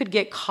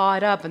get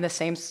caught up in the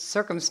same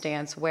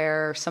circumstance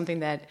where something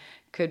that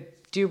could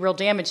do real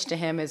damage to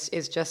him is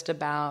just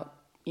about,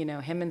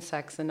 him and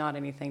sex and not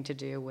anything to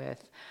do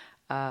with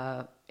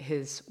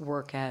his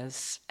work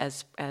as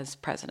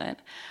president.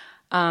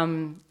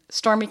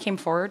 Stormy came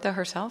forward though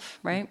herself,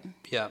 right?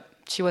 Yeah.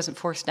 She wasn't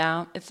forced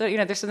out. It's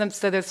there's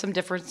some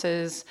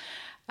differences.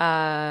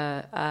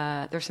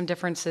 There's some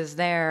differences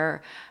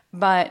there.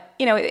 But,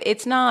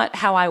 it's not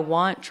how I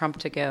want Trump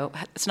to go.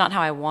 It's not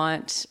how I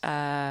want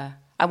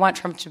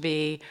Trump to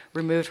be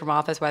removed from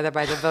office, whether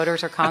by the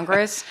voters or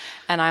Congress,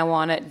 and I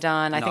want it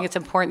done. I think it's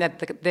important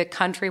that the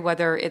country,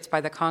 whether it's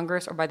by the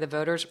Congress or by the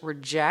voters,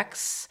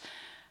 rejects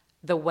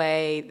the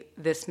way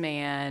this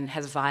man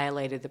has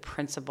violated the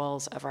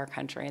principles of our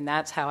country. And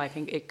that's how I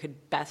think it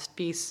could best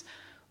be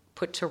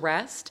put to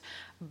rest.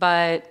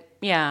 But,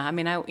 yeah, I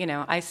mean,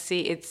 I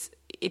see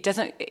it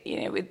doesn't,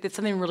 it's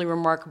something really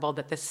remarkable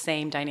that the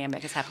same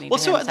dynamic is happening to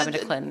him as happened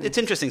to Clinton. It's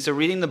interesting. So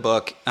reading the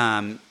book,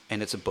 and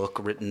it's a book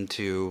written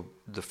to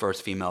the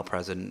first female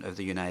president of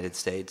the United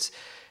States,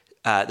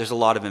 there's a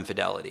lot of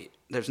infidelity.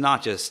 There's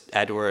not just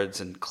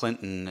Edwards and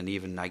Clinton and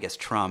even, I guess,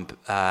 Trump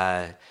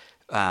on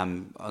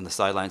the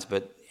sidelines,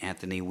 but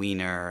Anthony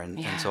Weiner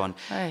and so on.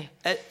 Right.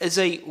 As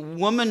a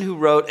woman who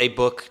wrote a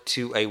book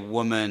to a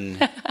woman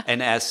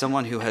and as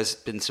someone who has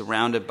been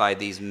surrounded by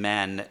these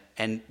men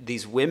and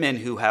these women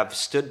who have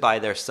stood by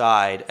their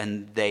side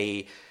and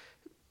they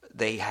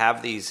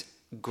have these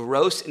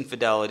gross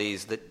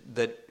infidelities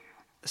that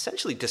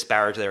essentially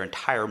disparage their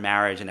entire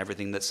marriage and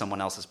everything that someone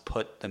else has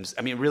put them.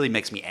 I mean, it really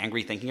makes me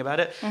angry thinking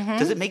about it. Mm-hmm.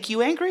 Does it make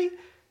you angry?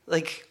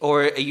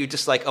 Or are you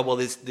just like, oh, well,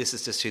 this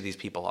is just who these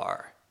people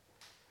are?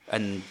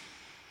 And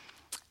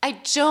I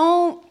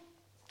don't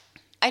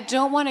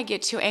want to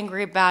get too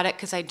angry about it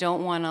because I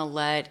don't want to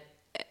let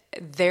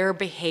their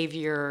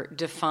behavior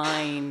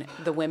define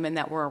the women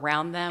that were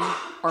around them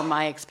or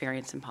my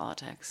experience in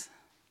politics.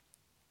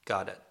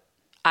 Got it.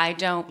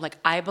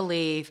 I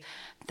believe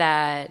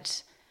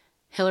that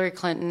Hillary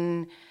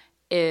Clinton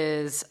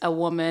is a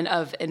woman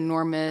of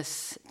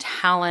enormous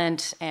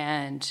talent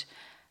and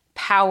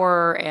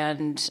power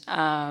and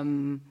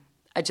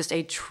just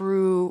a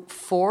true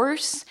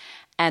force.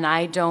 And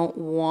I don't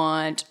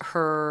want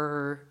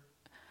her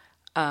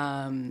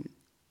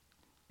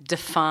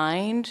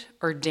defined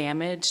or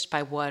damaged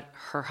by what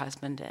her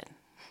husband did.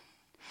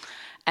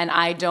 And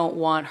I don't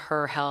want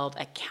her held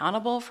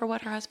accountable for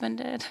what her husband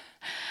did.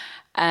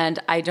 And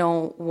I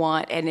don't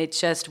want, and it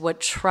just, what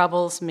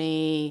troubles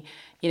me,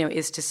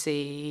 is to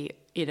see,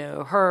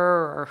 her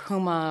or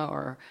Huma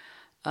or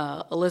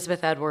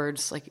Elizabeth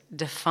Edwards, like,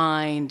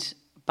 defined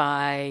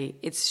by,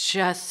 it's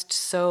just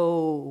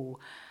so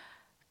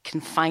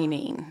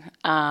confining.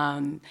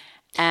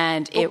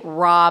 And it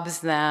robs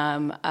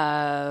them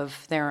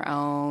of their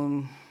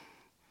own,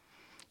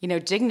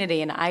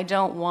 dignity. And I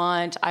don't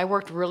want, I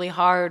worked really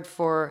hard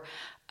for,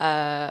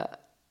 for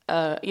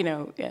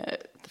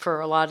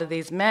a lot of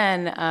these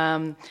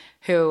men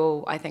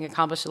who I think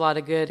accomplished a lot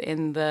of good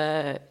in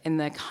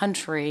the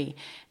country.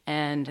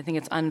 And I think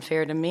it's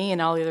unfair to me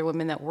and all the other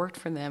women that worked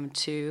for them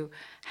to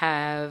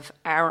have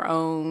our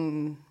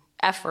own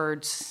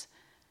efforts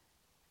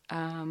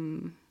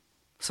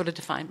sort of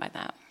defined by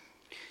that.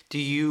 Do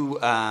you,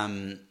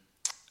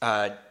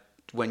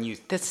 when you...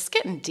 This is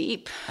getting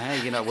deep.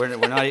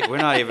 We're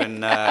not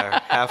even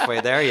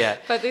halfway there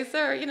yet. But these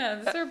are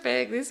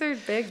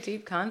big,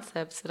 deep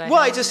concepts that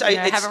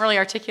I haven't really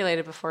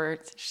articulated before.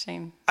 It's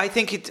interesting. I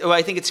think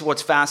it's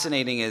what's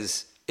fascinating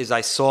is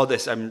I saw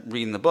this. I'm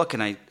reading the book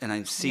and I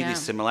see these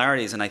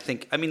similarities, and I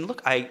think,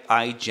 look,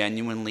 I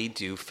genuinely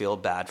do feel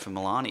bad for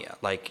Melania.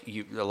 Like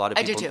a lot of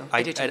people.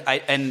 I do too.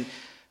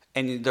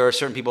 And there are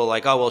certain people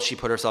like, oh well, she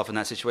put herself in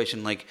that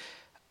situation. Like,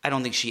 I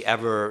don't think she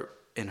ever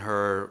in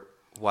her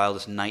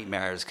wildest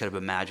nightmares could have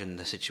imagined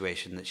the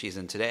situation that she's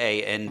in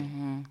today.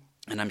 And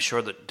I'm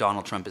sure that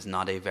Donald Trump is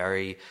not a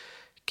very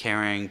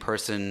caring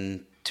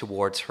person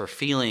towards her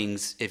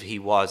feelings. If he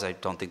was, I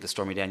don't think the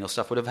Stormy Daniels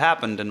stuff would have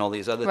happened and all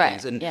these other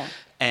things.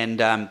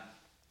 And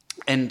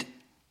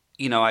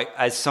I,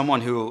 as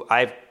someone who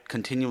I've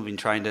continually been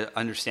trying to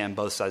understand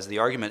both sides of the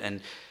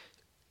argument,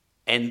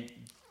 and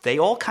they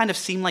all kind of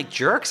seem like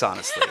jerks,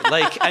 honestly.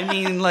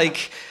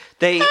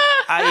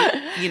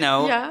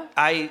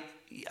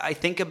 I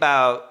think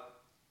about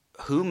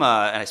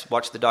Huma, and I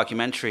watched the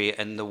documentary,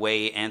 and the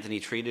way Anthony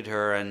treated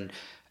her, and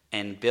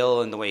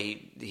Bill, and the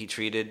way he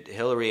treated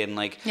Hillary, and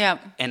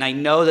and I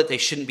know that they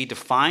shouldn't be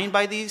defined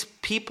by these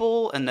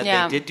people, and that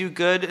they did do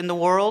good in the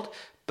world.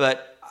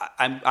 But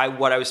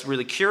what I was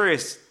really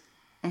curious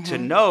to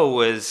know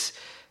was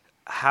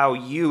how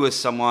you, as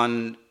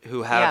someone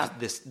who have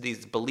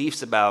these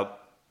beliefs about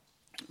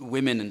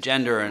women and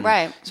gender and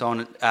so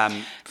on,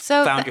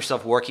 found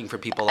yourself working for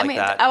people like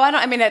that. I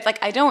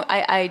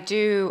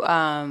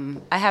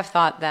have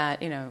thought that,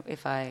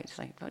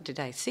 did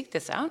I seek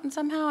this out and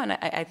somehow? And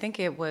I think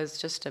it was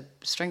just a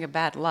string of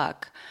bad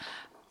luck.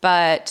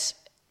 But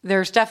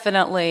there's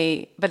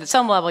definitely, but at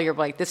some level you're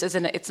like,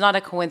 it's not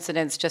a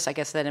coincidence, just I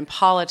guess that in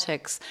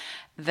politics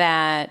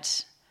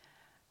that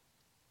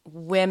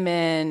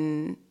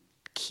women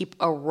keep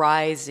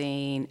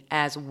arising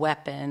as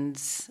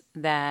weapons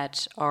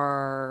that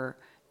are,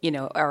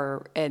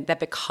 that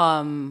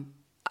become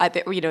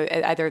either a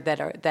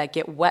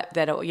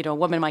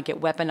woman might get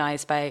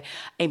weaponized by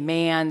a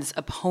man's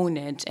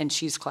opponent and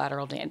she's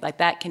collateral damage. Like,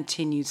 that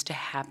continues to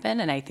happen,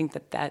 and I think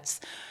that's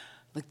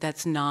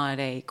not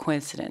a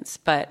coincidence.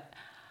 But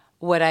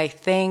what I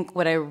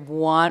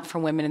want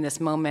from women in this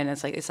moment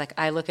is it's like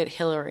I look at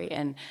Hillary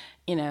and,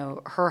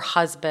 her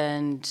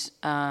husband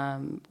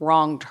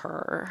wronged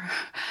her.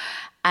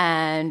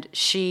 And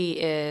she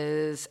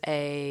is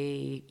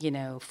a,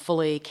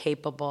 fully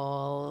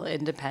capable,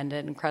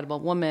 independent, incredible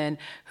woman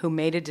who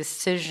made a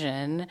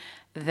decision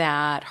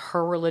that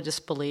her religious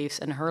beliefs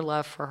and her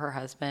love for her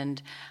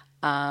husband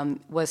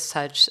was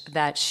such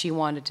that she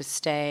wanted to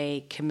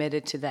stay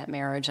committed to that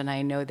marriage. And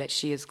I know that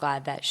she is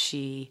glad that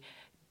she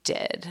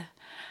did.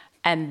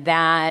 And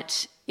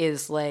that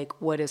is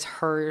like what is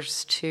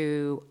hers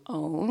to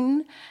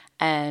own,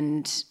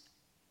 and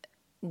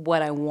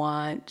what I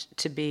want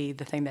to be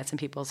the thing that's in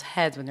people's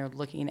heads when they're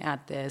looking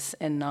at this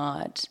and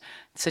not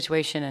the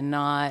situation and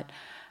not,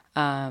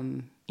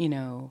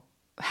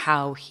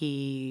 how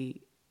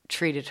he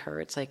treated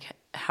her. It's like,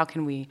 how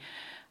can we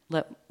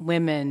let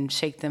women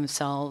shake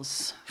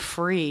themselves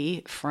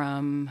free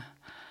from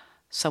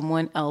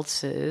someone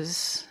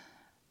else's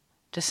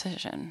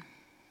decision?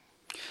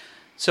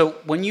 So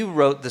when you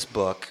wrote this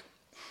book,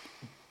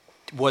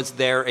 was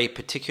there a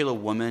particular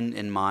woman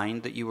in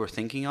mind that you were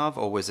thinking of,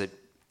 or was it?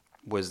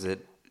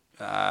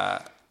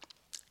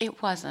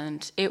 It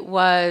wasn't. It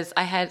was.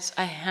 I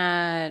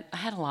had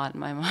a lot in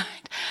my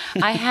mind.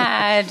 I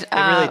had. It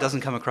really doesn't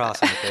come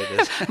across on the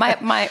pages.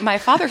 My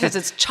father says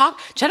it's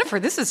chock. Jennifer,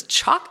 this is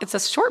chock. It's a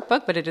short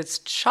book, but it is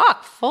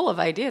chock full of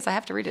ideas. I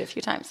have to read it a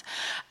few times.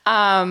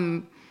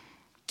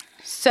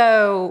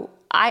 So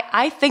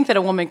I think that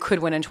a woman could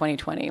win in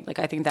 2020. Like,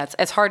 I think that's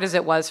as hard as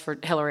it was for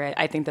Hillary.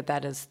 I think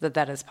that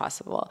is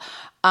possible.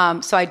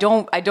 So I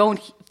don't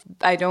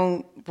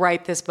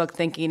write this book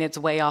thinking it's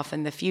way off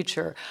in the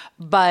future.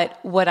 But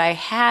what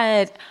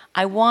I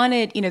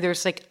wanted,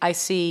 there's I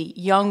see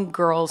young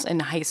girls in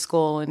high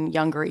school and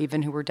younger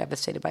even who were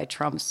devastated by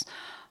Trump's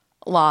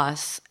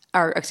loss.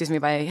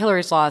 by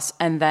Hillary's loss,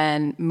 and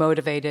then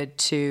motivated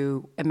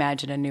to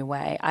imagine a new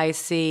way. I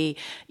see,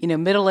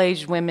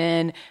 middle-aged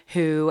women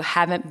who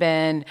haven't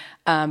been,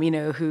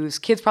 whose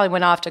kids probably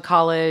went off to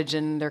college,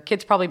 and their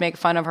kids probably make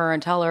fun of her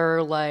and tell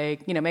her,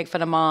 make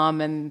fun of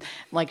mom, and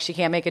she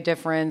can't make a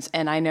difference.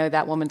 And I know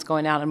that woman's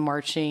going out and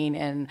marching,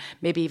 and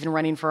maybe even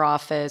running for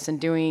office,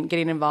 and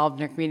getting involved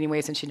in her community in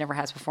ways that she never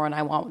has before. And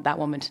I want that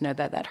woman to know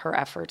that her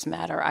efforts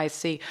matter. I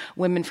see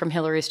women from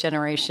Hillary's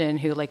generation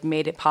who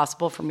made it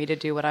possible for me to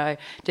do what I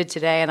did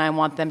today, and I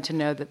want them to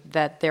know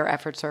that their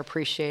efforts are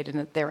appreciated and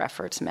that their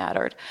efforts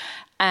mattered.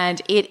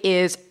 And it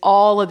is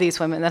all of these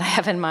women that I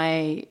have in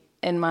my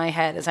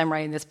head as I'm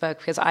writing this book,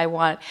 because I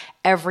want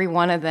every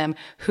one of them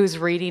who's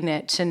reading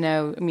it to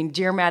know,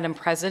 Dear Madam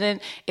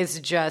President is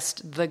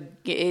just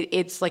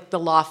it's like the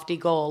lofty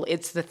goal.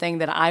 It's the thing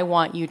that I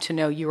want you to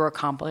know you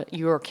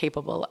are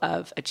capable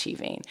of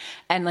achieving.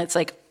 And it's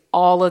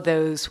all of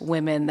those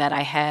women that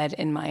I had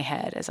in my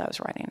head as I was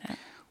writing it.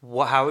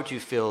 How would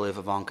you feel if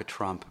Ivanka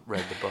Trump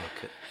read the book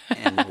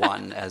and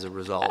won as a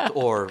result,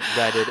 or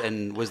read it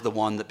and was the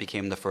one that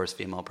became the first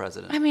female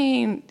president? If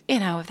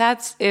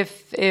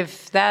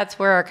that's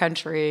where our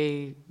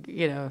country,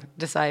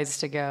 decides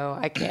to go,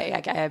 I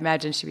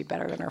imagine she'd be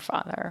better than her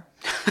father.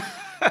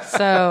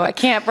 So I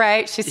can't,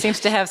 right? She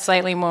seems to have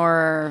some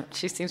more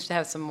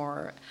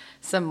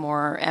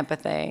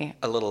empathy.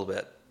 A little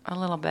bit. But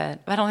I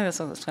don't think that's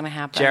what's going to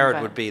happen.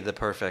 Jared would be the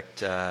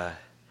perfect...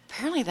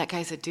 Apparently that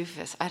guy's a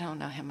doofus. I don't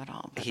know him at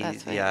all. But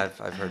I've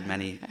heard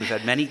we've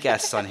had many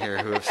guests on here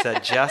who have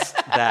said just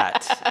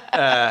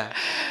that.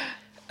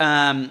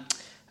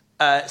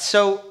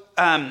 So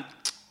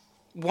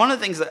one of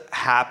the things that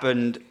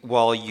happened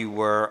while you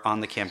were on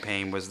the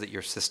campaign was that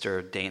your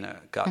sister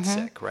Dana got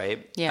sick,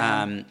 right?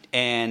 Yeah.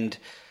 And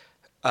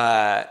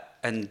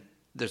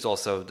there's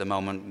also the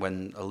moment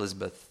when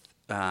Elizabeth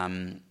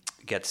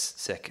gets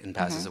sick and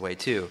passes away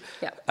too.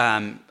 Yeah.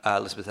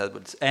 Elizabeth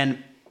Edwards.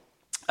 And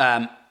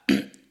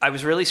I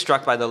was really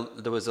struck by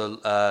there was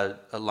a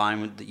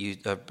line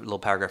a little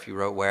paragraph you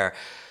wrote where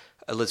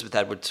Elizabeth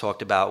Edwards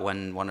talked about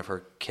when one of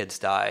her kids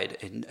died,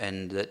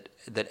 and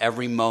that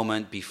every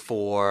moment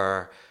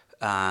before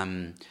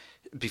that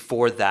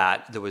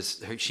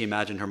she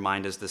imagined her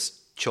mind as this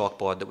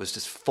chalkboard that was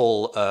just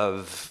full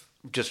of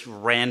just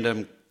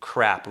random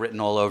crap written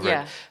all over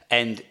it.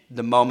 And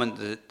the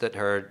moment that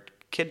her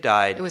kid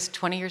died, it was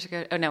 20 years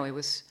ago. Oh no, it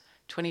was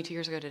 22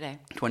 years ago today.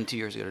 22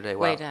 years ago today.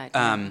 Wow. When he died.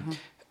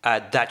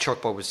 That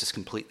chalkboard was just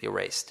completely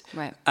erased.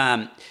 Right.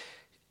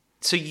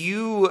 So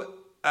your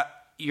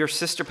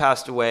sister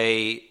passed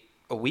away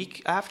a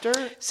week after?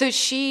 So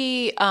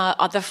she,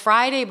 on the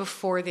Friday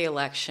before the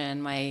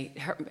election,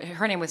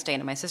 her name was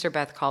Dana. My sister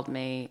Beth called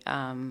me.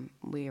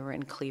 We were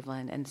in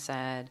Cleveland and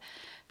said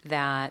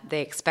that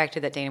they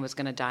expected that Dana was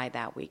going to die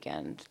that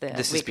weekend.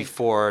 This is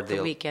before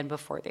the weekend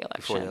before the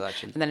election. Before the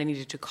election. And then I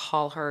needed to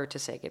call her to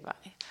say goodbye.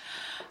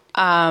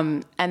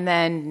 And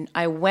then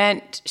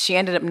she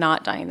ended up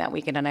not dying that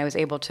weekend, and I was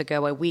able to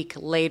go a week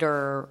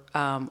later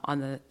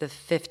on the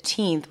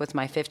 15th was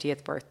my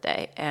 50th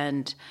birthday,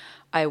 and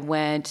I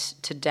went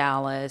to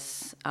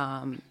Dallas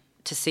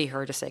to see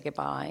her to say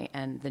goodbye,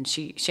 and then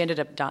she ended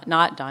up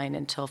not dying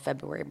until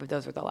February, but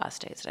those were the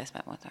last days that I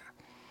spent with her.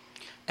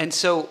 And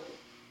so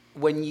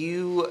when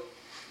you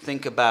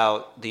think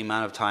about the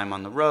amount of time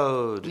on the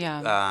road,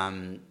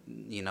 the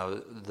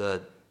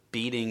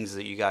beatings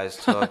that you guys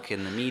took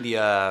in the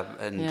media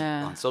and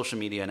on social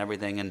media and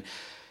everything, and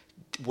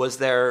was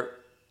there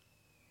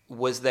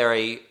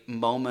a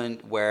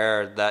moment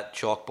where that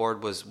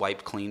chalkboard was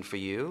wiped clean for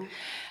you?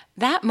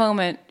 That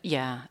moment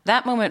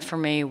for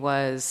me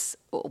was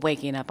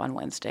waking up on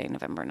Wednesday,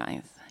 November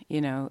 9th.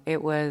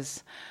 It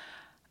was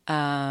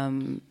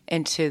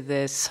into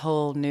this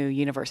whole new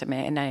universe.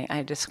 And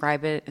I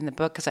describe it in the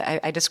book because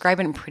I describe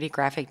it in pretty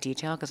graphic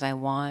detail because I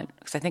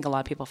think a lot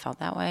of people felt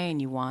that way,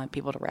 and you want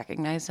people to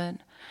recognize it.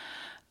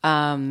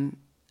 And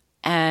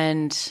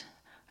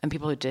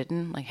people who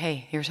didn't,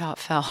 hey, here's how it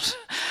felt.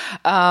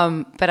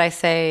 But I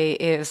say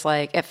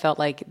it felt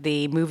like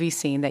the movie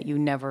scene that you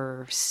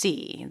never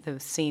see, the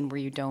scene where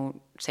you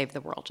don't save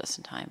the world just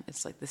in time.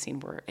 It's like the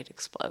scene where it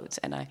explodes.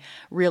 And I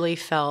really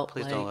felt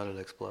Please don't let it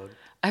explode.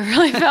 I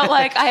really felt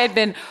like I had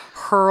been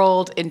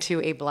hurled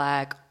into a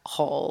black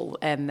hole,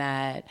 and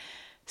that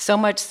so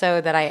much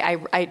so that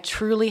I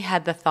truly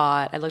had the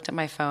thought. I looked at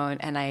my phone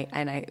and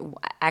I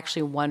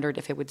actually wondered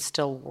if it would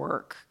still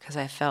work, because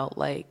I felt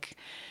like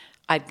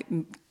I'd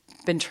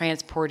been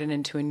transported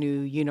into a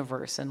new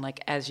universe. And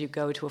as you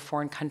go to a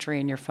foreign country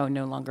and your phone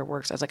no longer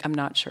works, I was like, I'm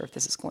not sure if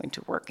this is going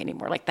to work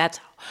anymore. That's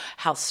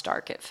how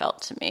stark it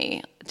felt to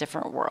me, a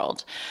different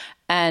world.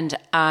 And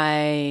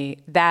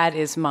that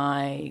is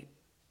my,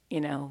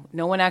 no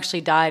one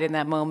actually died in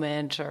that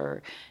moment,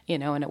 or,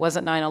 and it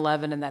wasn't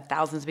 9/11 and that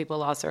thousands of people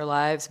lost their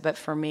lives. But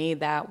for me,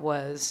 that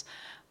was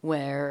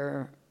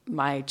where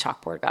my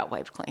chalkboard got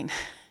wiped clean.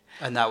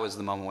 And that was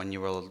the moment when you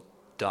were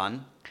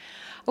done?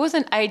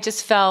 I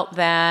just felt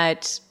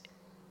that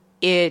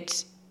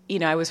it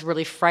I was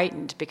really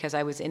frightened because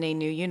I was in a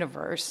new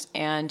universe,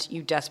 and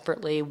you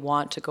desperately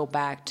want to go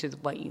back to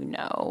what you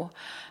know.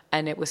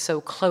 And it was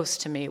so close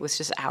to me. It was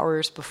just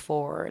hours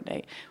before, and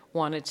I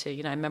wanted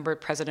to, I remember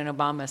President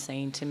Obama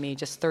saying to me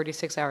just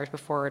 36 hours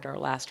before at our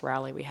last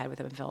rally we had with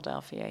him in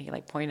Philadelphia, he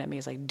pointed at me,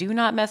 he's like, "Do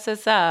not mess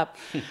this up."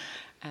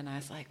 And I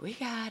was like, we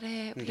got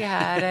it.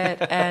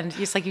 And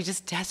he's like, you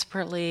just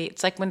desperately,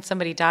 it's like when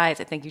somebody dies,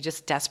 I think you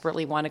just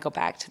desperately want to go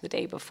back to the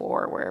day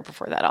before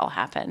that all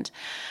happened.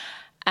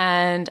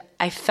 And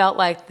I felt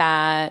like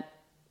that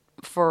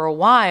for a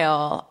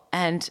while.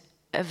 And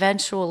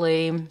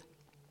eventually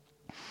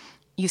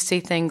you see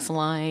things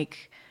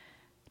like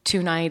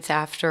 2 nights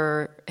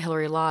after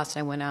Hillary lost,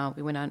 we went out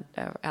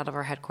of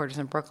our headquarters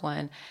in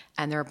Brooklyn,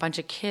 and there were a bunch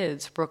of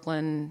kids,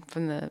 Brooklyn,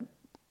 from the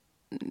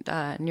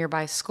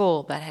nearby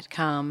school that had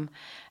come,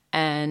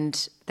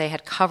 and they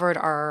had covered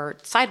our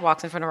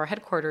sidewalks in front of our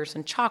headquarters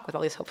in chalk with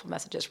all these hopeful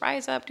messages: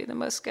 rise up, do the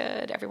most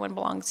good, everyone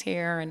belongs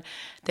here. And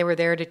they were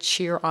there to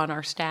cheer on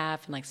our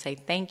staff and say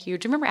thank you.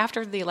 Do you remember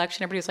after the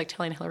election, everybody was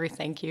telling Hillary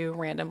thank you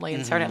randomly,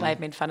 and Saturday Night Live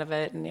made fun of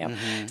it, and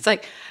it's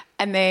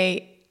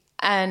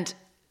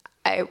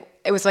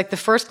it was the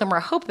first glimmer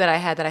of hope that I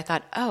had, that I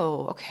thought,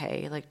 oh,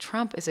 okay,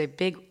 Trump is a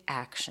big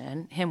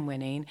action, him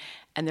winning,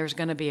 and there's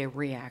going to be a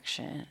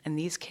reaction. And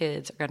these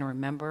kids are going to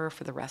remember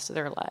for the rest of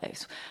their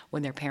lives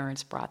when their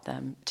parents brought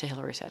them to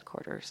Hillary's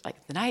headquarters.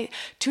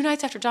 2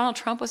 nights after Donald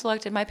Trump was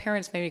elected, my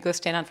parents made me go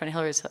stand out in front of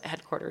Hillary's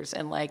headquarters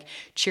and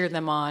cheer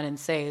them on and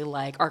say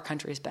our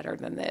country is better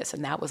than this.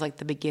 And that was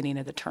the beginning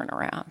of the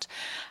turnaround.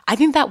 I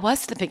think that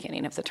was the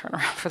beginning of the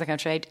turnaround for the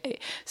country.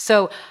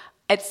 So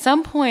at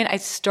some point, I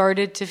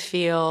started to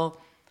feel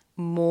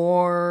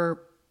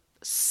more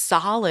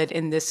solid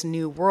in this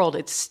new world. I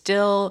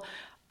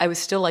was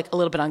still a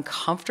little bit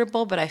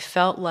uncomfortable, but I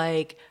felt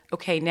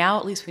okay, now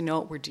at least we know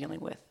what we're dealing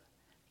with.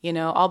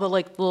 All the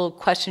little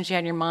questions you had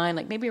in your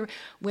mind, maybe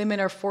women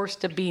are forced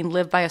to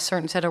live by a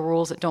certain set of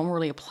rules that don't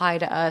really apply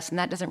to us, and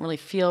that doesn't really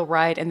feel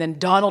right. And then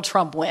Donald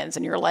Trump wins,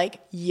 and you're like,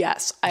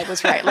 yes, I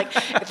was right.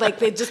 It's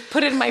they just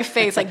put it in my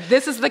face,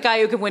 this is the guy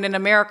who can win in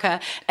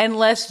America,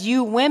 unless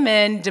you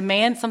women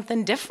demand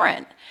something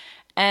different.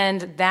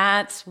 And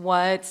that's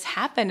what's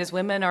happened, is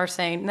women are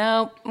saying,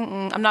 no,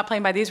 I'm not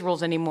playing by these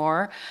rules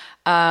anymore.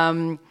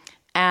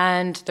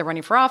 And they're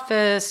running for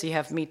office. You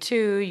have Me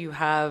Too, you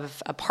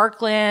have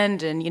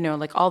Parkland, and,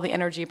 all the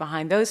energy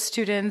behind those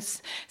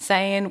students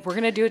saying, we're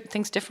going to do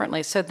things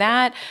differently. So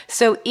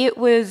it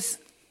was,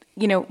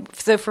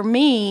 so for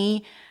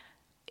me,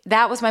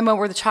 that was my moment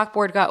where the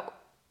chalkboard got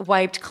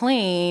wiped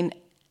clean.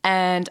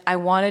 And I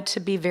wanted to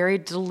be very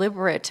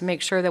deliberate to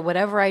make sure that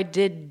whatever I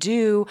did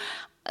do,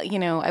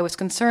 I was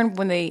concerned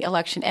when the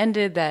election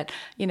ended that,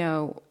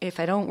 if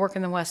I don't work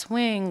in the West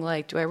Wing,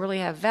 do I really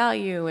have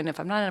value? And if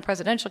I'm not in a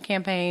presidential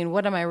campaign,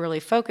 what am I really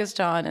focused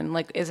on?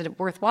 And is it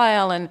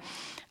worthwhile? And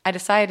I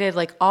decided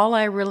all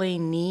I really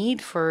need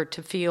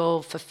to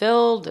feel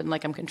fulfilled and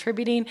I'm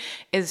contributing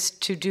is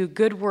to do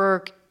good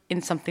work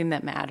in something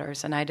that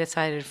matters. And I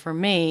decided for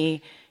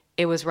me,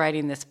 it was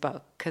writing this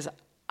book, because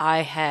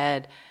I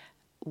had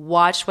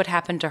watched what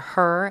happened to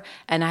her,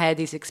 and I had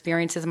these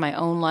experiences in my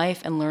own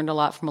life and learned a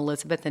lot from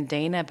Elizabeth and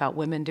Dana about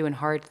women doing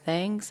hard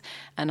things,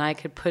 and I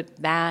could put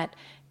that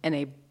in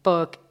a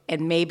book,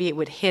 and maybe it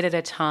would hit at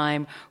a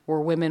time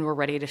where women were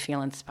ready to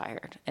feel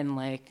inspired, and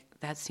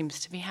that seems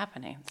to be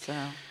happening. So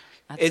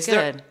that's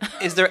good.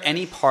 Is there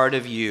any part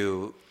of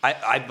you,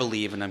 I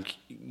believe, and I'm,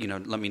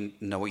 let me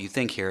know what you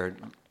think here,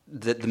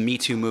 that the Me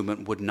Too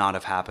movement would not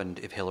have happened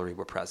if Hillary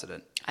were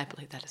president? I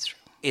believe that is true.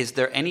 Is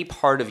there any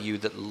part of you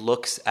that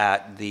looks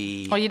at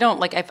the... Well, you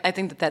don't, I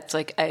think that's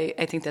I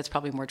think that's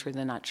probably more true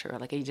than not true.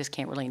 You just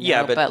can't really know.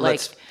 Yeah, but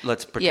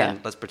let's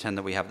pretend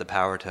that we have the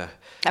power to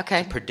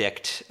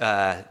predict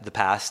the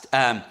past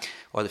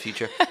or the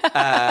future.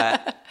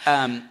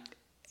 And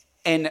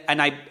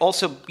I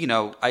also,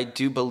 I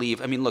do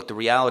believe, look, the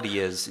reality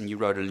is, and you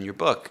wrote it in your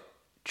book,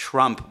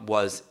 Trump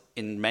was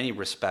in many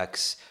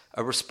respects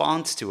a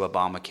response to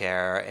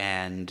Obamacare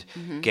and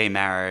gay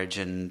marriage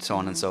and so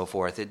on and so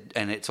forth.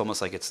 And it's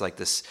almost it's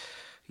this,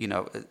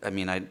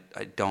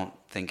 I don't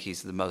think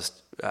he's the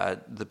most,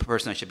 the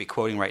person I should be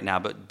quoting right now,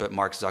 but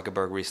Mark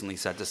Zuckerberg recently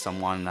said to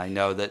someone, and I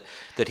know that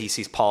he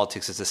sees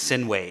politics as a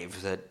sin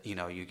wave, that, you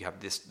have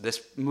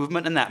this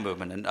movement and that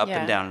movement and up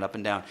and down and up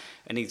and down.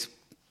 And he's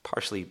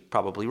partially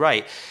probably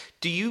right.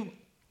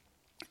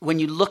 When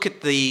you look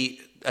at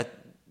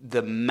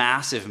the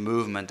massive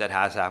movement that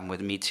has happened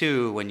with Me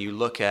Too, when you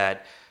look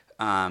at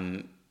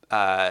the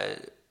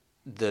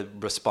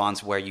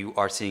response where you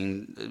are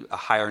seeing a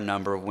higher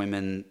number of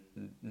women,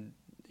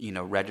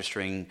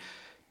 registering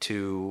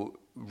to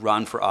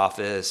run for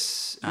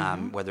office,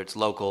 whether it's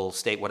local,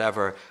 state,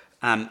 whatever,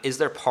 is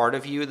there part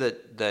of you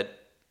that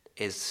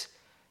is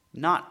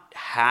not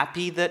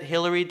happy that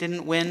Hillary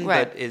didn't win,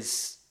 but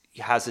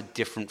has a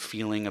different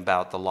feeling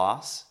about the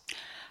loss?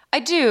 I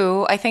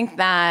do. I think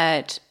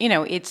that,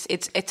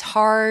 it's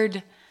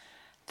hard.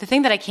 The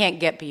thing that I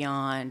can't get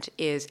beyond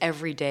is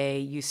every day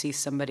you see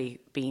somebody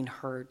being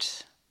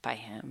hurt by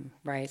him,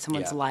 right?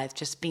 Someone's Yeah. life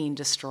just being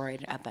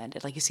destroyed and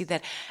upended. Like you see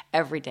that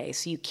every day.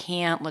 So you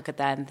can't look at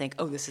that and think,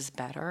 oh, this is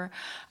better.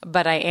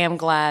 But I am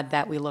glad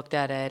that we looked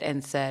at it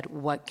and said,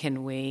 what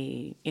can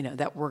we,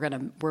 that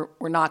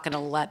we're not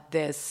gonna let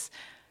this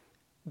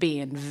be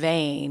in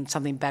vain.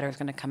 Something better is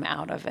gonna come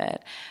out of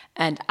it.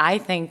 And I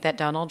think that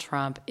Donald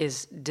Trump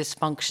is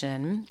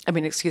disruption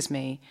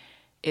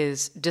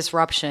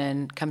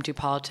come to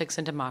politics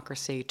and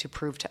democracy to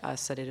prove to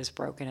us that it is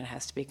broken and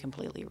has to be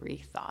completely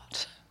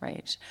rethought,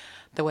 right?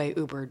 The way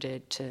Uber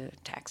did to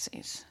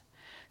taxis.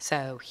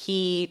 So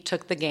he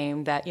took the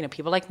game that,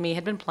 people like me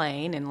had been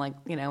playing, and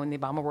in the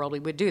Obama world, we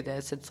would do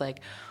this. It's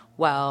like,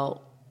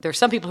 well, there's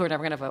some people who are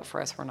never going to vote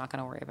for us. We're not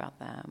going to worry about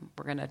them.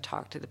 We're going to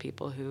talk to the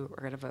people who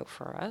are going to vote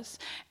for us,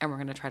 and we're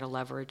going to try to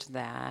leverage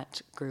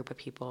that group of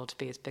people to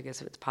be as big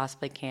as it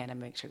possibly can and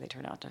make sure they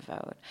turn out to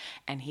vote.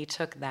 And he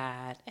took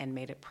that and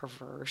made it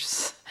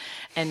perverse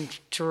and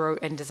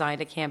designed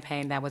a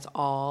campaign that was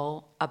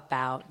all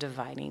about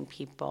dividing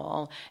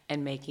people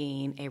and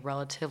making a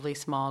relatively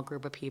small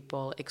group of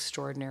people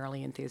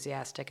extraordinarily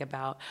enthusiastic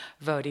about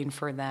voting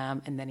for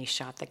them. And then he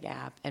shot the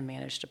gap and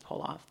managed to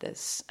pull off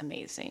this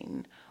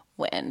amazing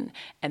win.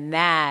 And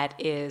that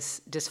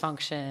is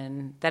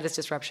dysfunction, that is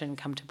disruption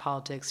come to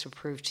politics to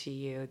prove to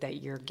you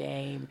that your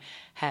game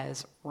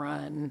has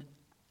run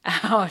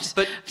out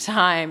of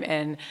time.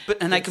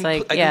 I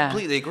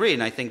completely agree.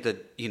 And I think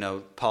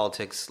that,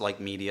 politics, like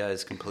media,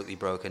 is completely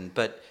broken.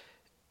 But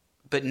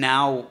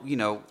now,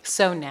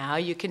 So now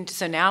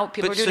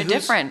people are doing it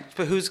different.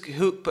 But who's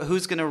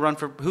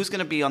going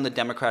to be on the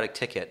Democratic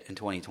ticket in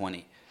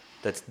 2020?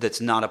 That's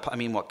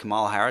not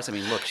Kamala Harris.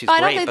 Look, she's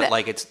great,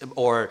 but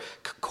or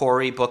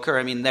Cory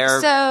Booker.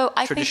 They're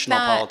traditional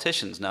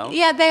politicians, no?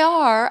 Yeah, they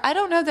are. I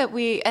don't know that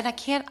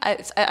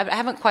I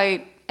haven't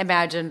quite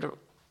imagined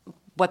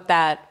what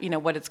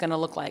what it's going to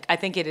look like. I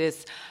think it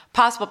is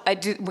possible. I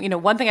do.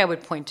 One thing I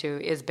would point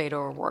to is Beto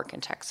O'Rourke in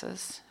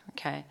Texas.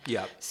 Okay.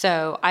 Yeah.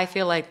 So I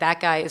feel like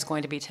that guy is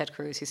going to be Ted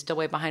Cruz. He's still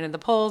way behind in the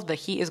polls, but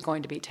he is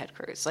going to be Ted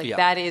Cruz.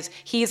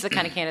 He's the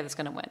kind of candidate that's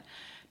going to win.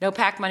 No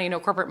PAC money,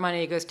 no corporate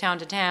money. He goes town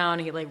to town.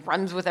 He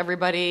runs with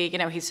everybody.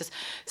 He's just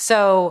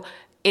so.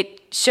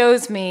 It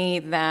shows me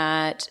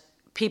that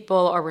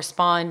people are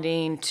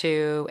responding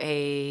to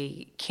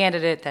a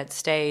candidate that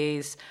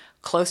stays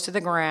close to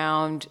the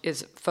ground,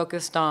 is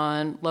focused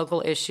on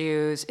local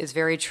issues, is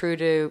very true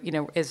to,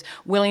 is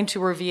willing to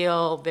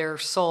reveal their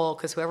soul,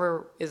 because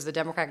whoever is the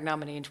Democratic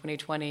nominee in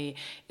 2020,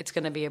 it's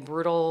going to be a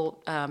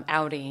brutal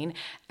outing.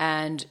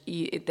 And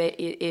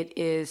it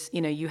is,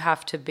 you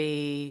have to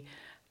be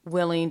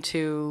willing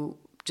to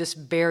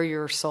just bare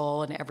your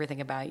soul and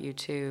everything about you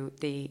to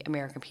the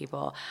American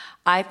people.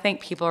 I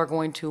think people are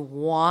going to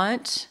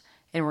want,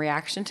 in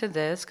reaction to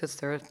this, because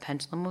their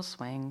pendulum will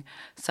swing,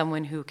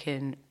 someone who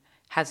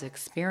has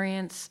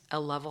experience, a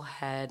level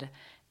head,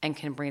 and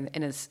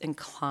is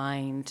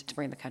inclined to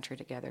bring the country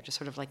together, just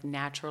sort of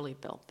naturally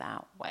built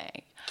that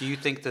way. Do you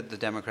think that the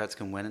Democrats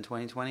can win in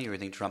 2020, or do you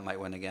think Trump might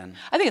win again?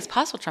 I think it's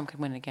possible Trump could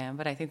win again,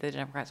 but I think the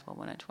Democrats will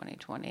win in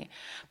 2020.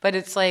 But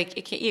it's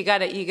you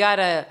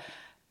gotta.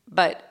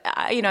 But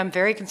I'm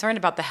very concerned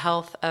about the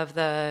health of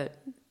the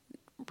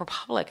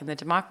republic and the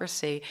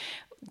democracy.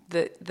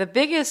 The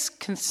biggest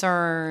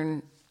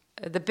concern.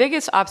 The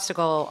biggest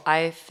obstacle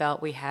I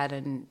felt we had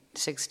in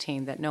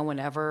 2016 that no one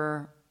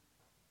ever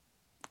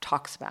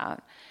talks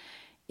about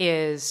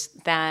is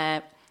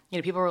that,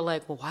 people were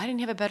like, well, why didn't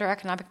you have a better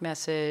economic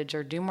message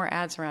or do more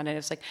ads around it?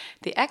 It's like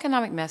the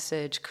economic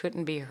message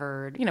couldn't be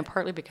heard,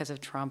 partly because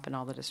of Trump and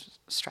all the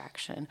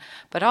distraction,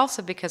 but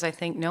also because I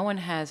think no one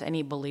has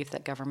any belief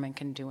that government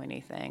can do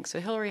anything. So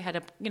Hillary had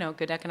a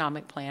good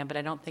economic plan, but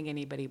I don't think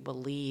anybody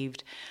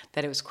believed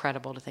that it was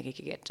credible to think it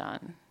could get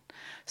done.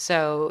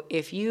 So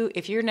if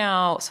you're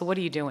now, so what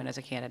are you doing as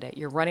a candidate?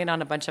 You're running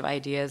on a bunch of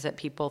ideas that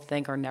people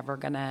think are never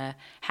going to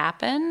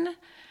happen.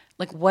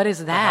 What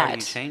is that? How do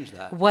you change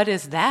that? What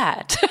is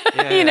that?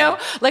 Yeah.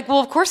 Well,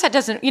 of course that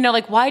doesn't,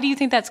 why do you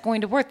think that's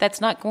going to work? That's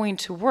not going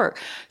to work.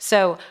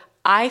 So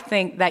I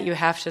think that you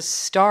have to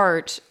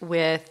start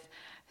with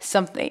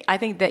something. I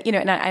think that,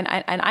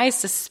 and I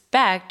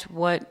suspect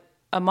what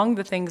among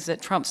the things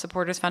that Trump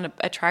supporters found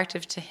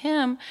attractive to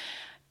him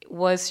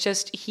was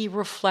just he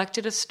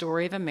reflected a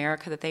story of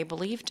America that they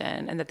believed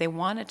in and that they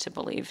wanted to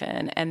believe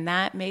in, and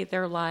that made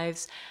their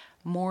lives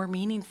more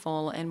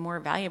meaningful and more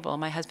valuable.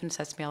 My husband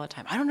says to me all the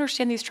time, I don't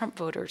understand these Trump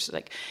voters.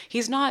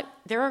 He's not,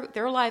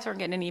 their lives aren't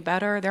getting any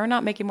better. They're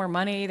not making more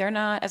money. They're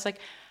not,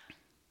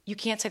 you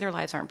can't say their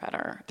lives aren't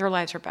better. Their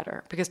lives are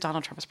better because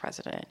Donald Trump is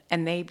president.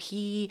 And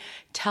he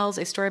tells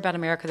a story about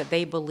America that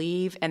they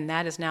believe, and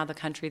that is now the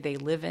country they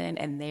live in,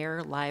 and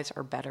their lives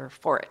are better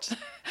for it.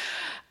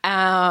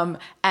 And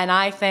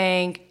I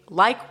think,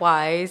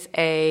 likewise,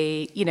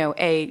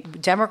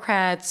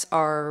 Democrats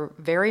are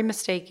very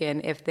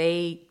mistaken if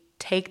they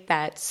take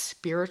that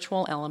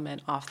spiritual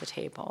element off the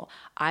table.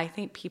 I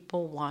think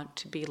people want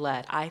to be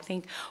led. I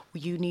think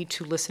you need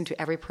to listen to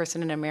every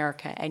person in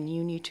America, and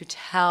you need to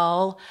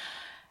tell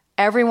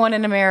everyone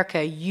in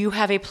America, you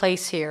have a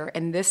place here,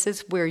 and this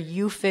is where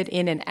you fit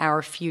in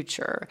our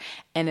future.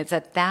 And it's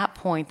at that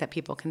point that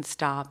people can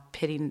stop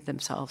pitting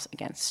themselves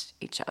against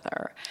each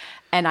other.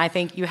 And I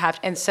think you have,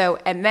 and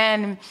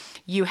then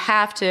you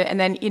have to,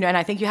 and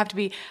I think you have to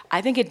be,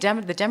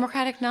 the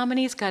Democratic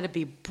nominees got to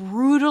be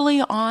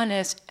brutally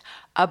honest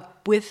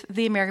with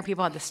the American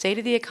people on the state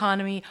of the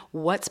economy,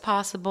 what's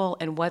possible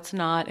and what's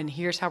not, and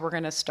here's how we're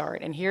going to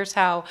start. And here's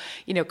how,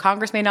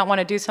 Congress may not want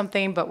to do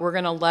something, but we're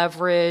going to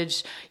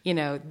leverage,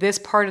 this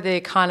part of the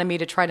economy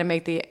to try to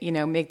make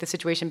the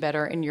situation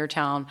better in your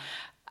town.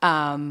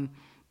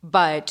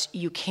 But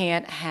you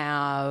can't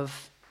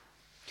have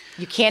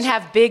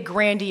big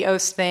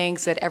grandiose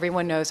things that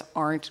everyone knows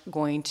aren't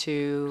going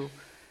to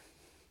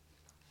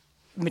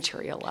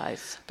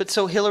materialize. But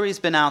so Hillary's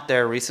been out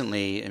there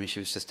recently. I mean, she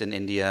was just in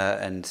India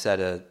and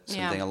said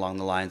something along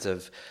the lines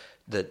of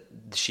that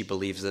she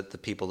believes that the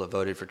people that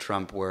voted for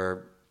Trump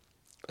were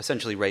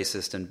essentially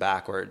racist and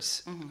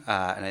backwards. And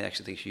I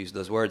actually think she used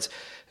those words.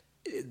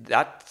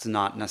 That's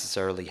not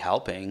necessarily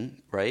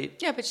helping, right?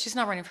 Yeah, but she's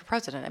not running for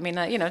president. I mean,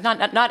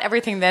 not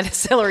everything that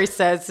Hillary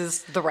says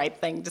is the right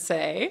thing to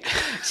say.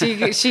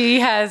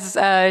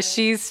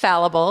 She's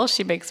fallible.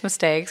 She makes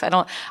mistakes.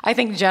 I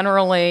think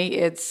generally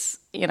it's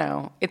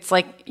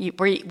like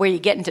where you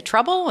get into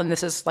trouble, and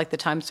this is like the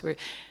times where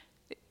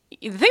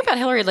the thing about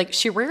Hillary, like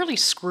she rarely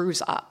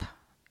screws up.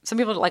 A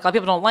lot of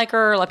people don't like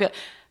her.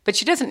 But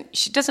she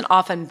doesn't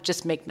often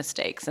just make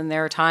mistakes. And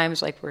there are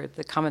times like where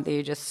the comment that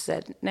you just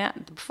said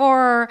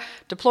before,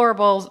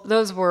 deplorables,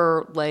 those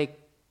were like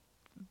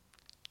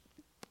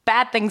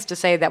bad things to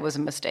say that was a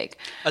mistake.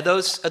 Are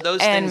those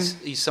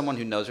things, someone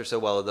who knows her so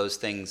well, are those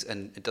things,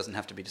 and it doesn't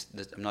have to be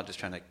I'm not just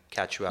trying to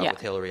catch you out with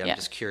Hillary, I'm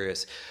just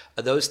curious.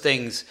 Are those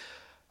things,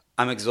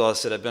 I'm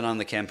exhausted, I've been on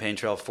the campaign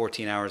trail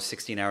 14 hours,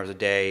 16 hours a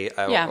day,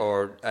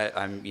 or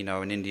I'm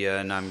in India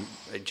and I'm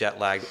jet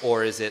lagged,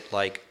 or is it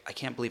like, I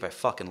can't believe I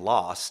fucking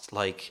lost,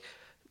 like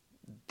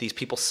these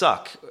people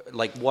suck,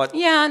 like what?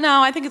 Yeah,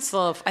 no, I think it's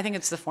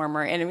the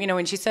former. And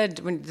when she said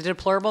the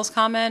deplorables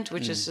comment,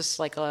 which is just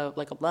like a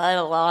blah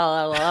blah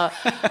blah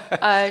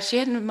blah, she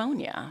had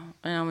pneumonia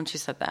when she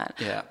said that.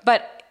 Yeah.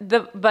 But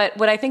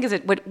what I think is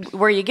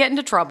where you get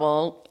into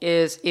trouble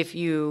is if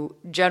you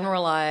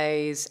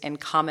generalize and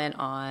comment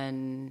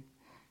on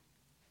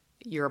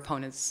your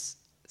opponent's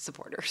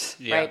supporters,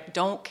 right?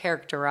 Don't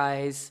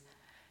characterize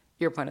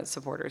your opponent's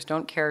supporters.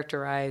 Don't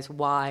characterize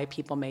why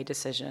people made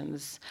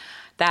decisions.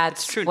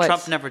 That's true.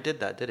 Trump never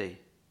did that, did he?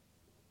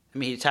 I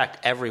mean, he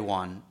attacked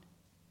everyone,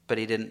 but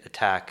he didn't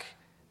attack.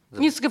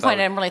 It's a good point.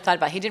 I hadn't really thought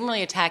about. He didn't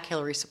really attack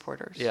Hillary's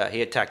supporters. Yeah,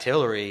 he attacked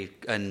Hillary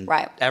and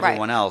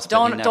everyone else.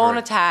 Don't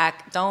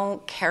attack.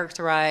 Don't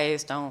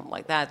characterize. Don't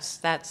like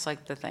that's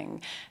like the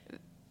thing.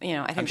 I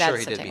think I'm that's sure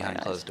he the did thing behind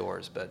right closed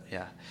doors, but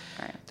yeah,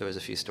 right. There was a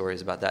few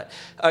stories about that.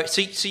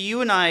 So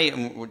you and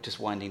I, we're just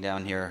winding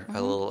down here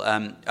a little.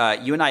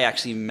 You and I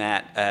actually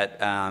met at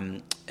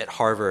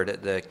Harvard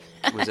at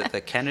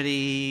the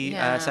Kennedy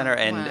Center,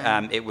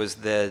 and it was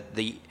the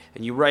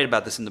and you write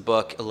about this in the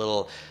book a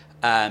little.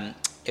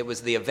 It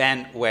was the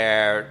event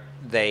where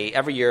they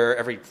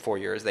every 4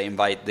 years they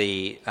invite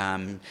the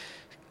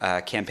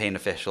campaign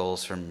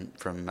officials from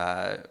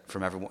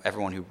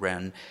everyone who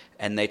ran,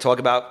 and they talk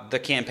about the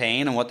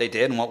campaign and what they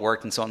did and what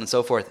worked and so on and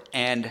so forth.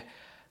 And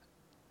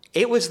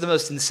it was the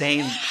most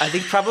insane, I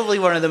think probably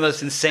one of the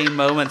most insane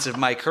moments of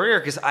my career,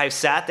 because I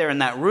sat there in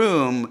that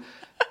room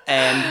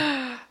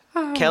and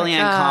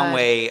Kellyanne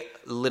Conway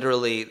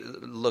literally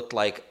looked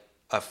like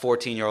a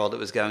 14-year-old that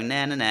was going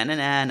na na na na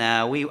na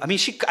na.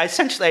 She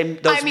essentially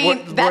that's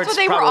what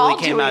they were all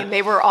doing. Out.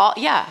 They were all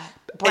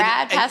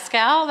Brad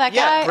Pascal, that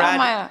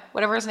guy,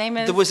 whatever his name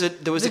is. There was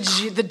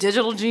the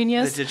digital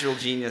genius. The digital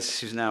genius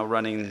who's now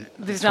running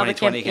the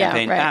 2020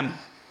 campaign. Yeah,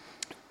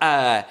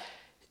 right.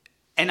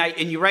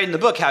 And you write in the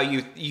book how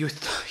you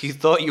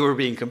thought you were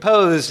being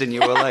composed, and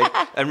you were like,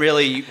 and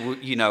really,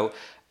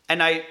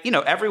 and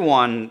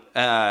everyone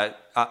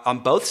on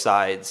both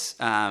sides.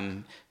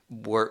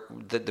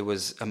 That there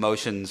was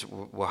emotions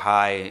were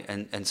high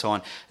and so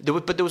on.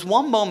 But there was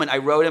one moment I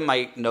wrote in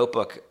my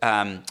notebook.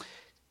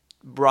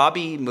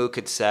 Robbie Mook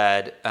had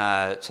said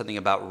something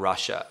about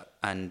Russia,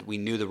 and we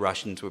knew the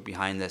Russians were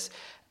behind this.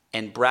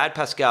 And Brad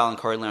Pascal and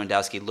Corey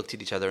Lewandowski looked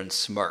at each other and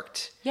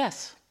smirked.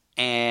 Yes.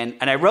 And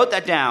I wrote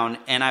that down,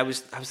 and I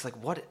was like,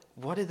 why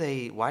did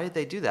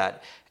they do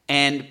that?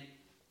 And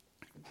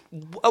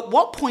at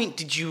what point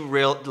did you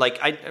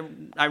I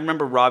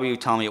remember Robbie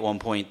telling me at one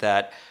point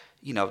that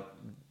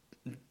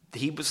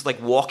he was like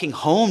walking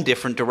home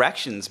different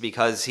directions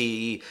because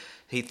he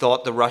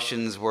thought the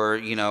Russians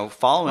were,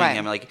 following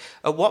him. Like,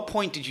 at what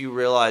point did you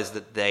realize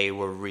that they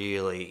were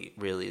really,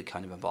 really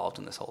kind of involved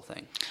in this whole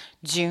thing?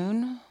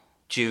 June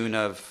June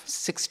of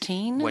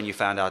 16. when you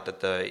found out that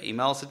the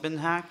emails had been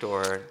hacked,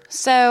 or?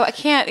 So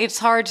it's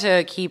hard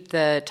to keep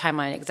the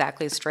timeline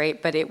exactly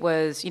straight, but it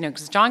was,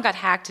 because John got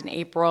hacked in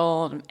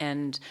April,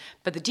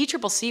 but the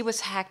DCCC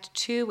was hacked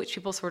too, which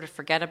people sort of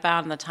forget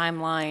about in the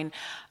timeline,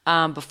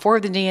 before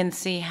the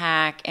DNC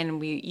hack,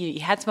 and you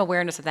had some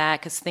awareness of that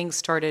because things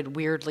started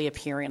weirdly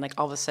appearing, like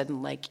all of a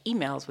sudden, like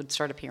emails would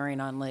start appearing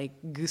on like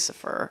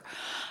Guccifer.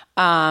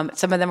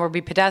 Some of them would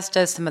be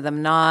Podesta, some of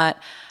them not.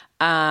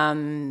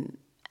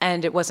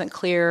 And it wasn't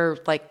clear,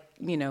 like,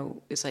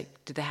 it's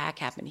like, did the hack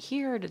happen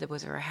here?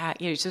 Was there a hack?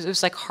 So it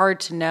was like hard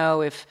to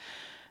know if,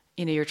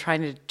 you're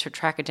trying to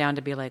track it down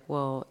to be like,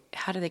 well,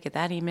 how did they get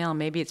that email?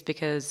 Maybe it's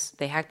because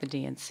they hacked the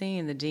DNC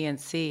and the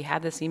DNC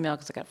had this email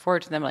because it got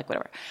forwarded to them, like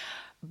whatever.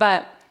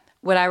 But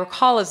what I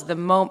recall is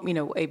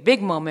a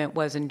big moment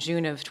was in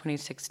June of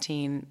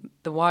 2016,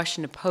 the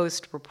Washington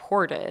Post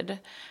reported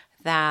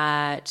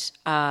that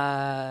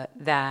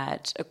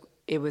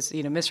it was,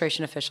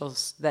 administration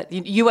officials, that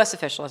U.S.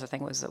 officials, I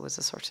think was the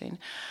sourcing,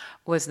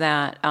 was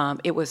that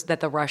it was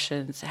that the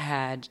Russians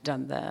had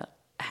done the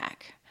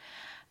hack.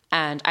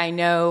 And I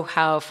know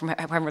how, from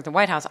having worked in the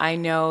White House, I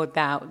know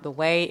that the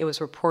way it was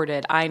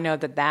reported, I know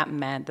that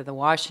meant that the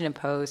Washington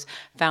Post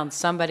found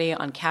somebody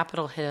on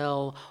Capitol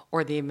Hill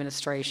or the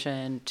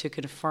administration to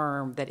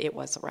confirm that it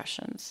was the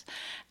Russians.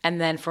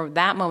 And then from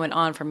that moment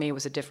on, for me, it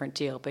was a different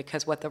deal,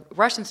 because what the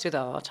Russians do that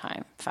all the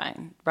time,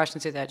 fine.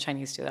 Russians do that,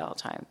 Chinese do that all the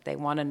time. They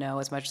want to know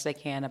as much as they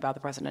can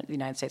about the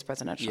United States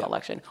presidential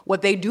election.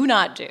 What they do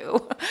not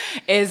do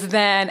is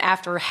then,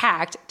 after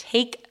hacked,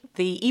 take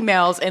the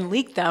emails and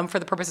leak them for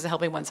the purposes of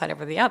helping one side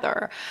over the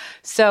other.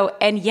 So,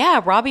 and yeah,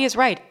 Robbie is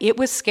right. It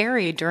was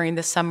scary during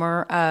the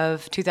summer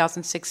of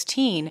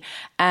 2016.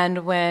 And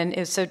when it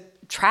was so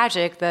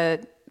tragic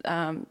that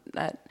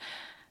that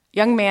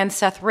young man,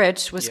 Seth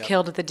Rich, was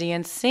killed at the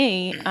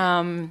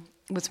DNC,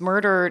 was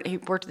murdered. He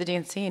worked at the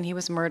DNC and he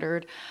was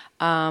murdered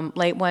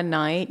late one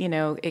night.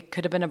 It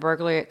could have been a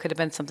burglary. It could have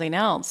been something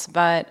else.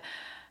 But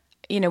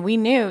we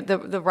knew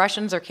the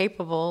Russians are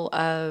capable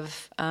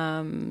of,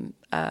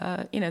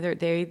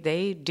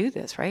 they do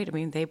this, right? I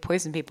mean, they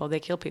poison people, they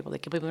kill people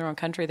in their own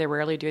country. They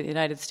rarely do it in the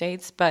United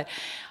States, but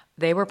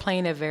they were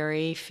playing a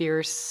very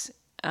fierce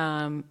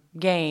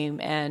game.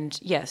 And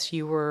yes,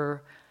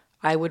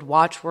 I would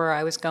watch where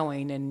I was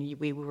going, and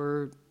we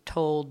were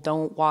told,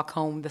 don't walk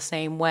home the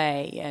same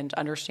way, and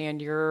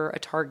understand you're a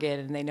target,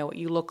 and they know what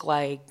you look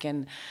like,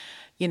 and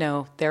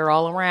they're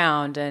all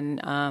around. And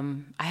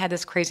I had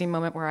this crazy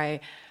moment where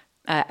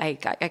I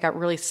got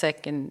really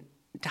sick and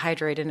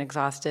dehydrated and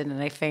exhausted, and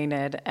I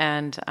fainted.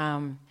 And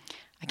I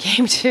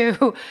came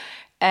to,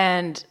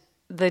 and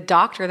the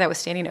doctor that was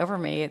standing over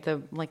me at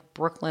the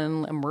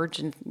Brooklyn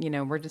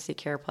emergency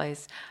care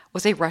place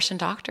was a Russian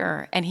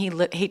doctor, and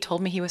he told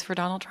me he was for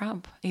Donald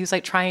Trump. He was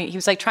trying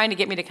to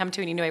get me to come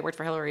to, and he knew I worked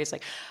for Hillary. He's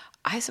like,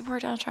 I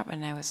support Donald Trump,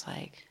 and I was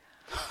like,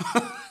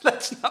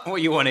 that's not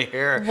what you want to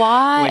hear.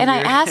 Why? And I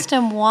asked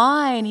him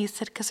why, and he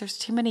said, because there's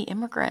too many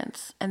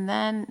immigrants. And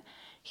then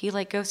he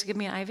goes to give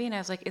me an IV, and I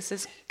was like, is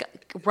this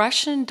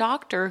Russian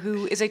doctor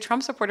who is a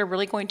Trump supporter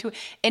really going to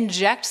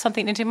inject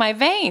something into my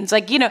veins?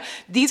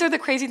 These are the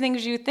crazy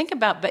things you think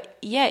about. But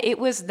yeah, it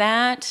was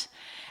that.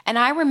 And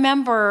I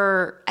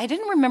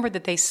didn't remember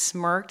that they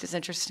smirked. It's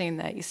interesting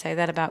that you say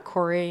that about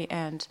Corey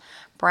and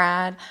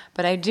Brad.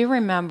 But I do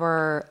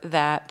remember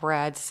that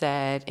Brad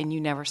said, and you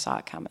never saw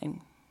it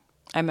coming.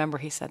 I remember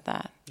he said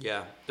that.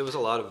 Yeah, there was a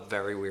lot of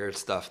very weird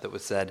stuff that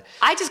was said.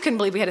 I just couldn't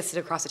believe we had to sit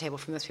across the table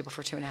from those people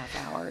for 2.5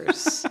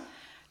 hours.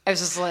 I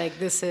was just like,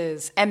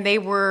 and they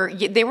were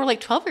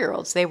like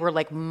 12-year-olds. They were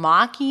like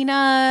mocking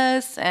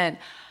us. And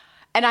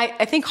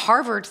I think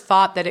Harvard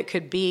thought that it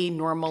could be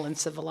normal and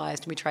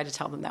civilized. And we tried to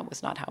tell them that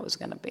was not how it was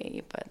going to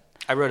be. But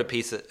I wrote a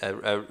piece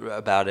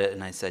about it,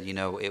 and I said,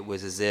 it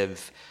was as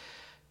if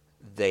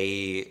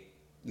they,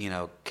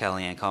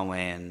 Kellyanne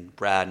Conway and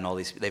Brad and all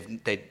these,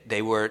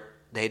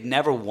 they'd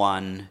never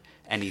won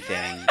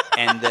anything,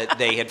 and that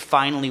they had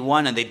finally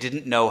won, and they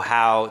didn't know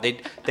how.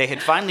 They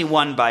had finally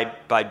won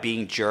by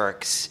being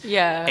jerks.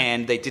 Yeah.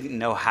 And they didn't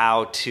know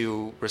how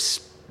to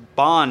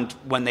respond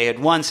when they had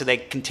won, so they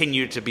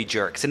continued to be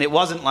jerks. And it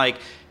wasn't like,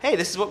 hey,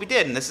 this is what we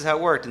did, and this is how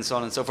it worked, and so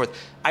on and so forth.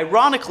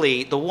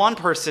 Ironically, the one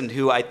person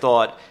who I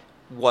thought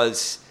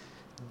was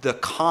the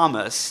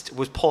calmest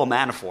was Paul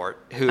Manafort,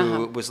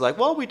 who was like,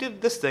 well, we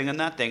did this thing and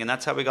that thing, and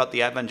that's how we got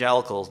the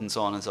evangelicals, and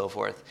so on and so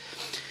forth.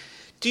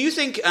 Do you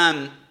think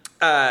that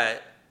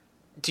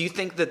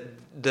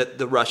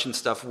the Russian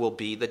stuff will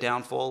be the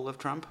downfall of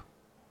Trump?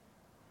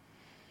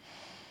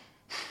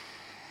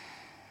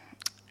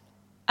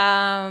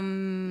 I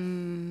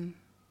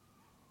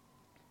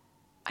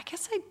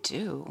guess I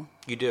do.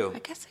 You do? I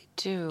guess I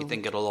do. You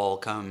think it'll all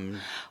come?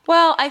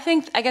 Well, I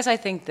think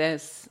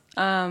this.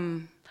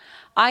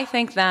 I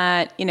think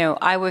that,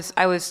 I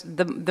was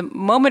the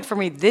moment for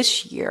me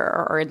this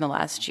year, or in the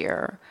last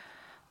year,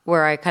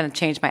 where I kind of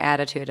changed my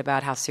attitude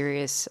about how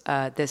serious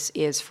this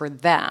is for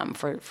them,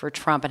 for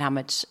Trump, and how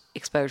much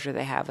exposure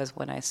they have, is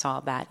when I saw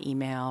that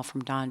email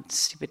from Don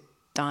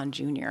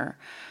Jr.,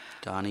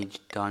 Donnie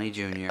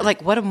Jr.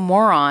 Like, what a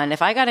moron.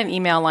 If I got an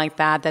email like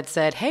that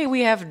said, hey,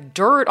 we have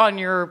dirt on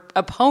your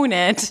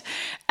opponent,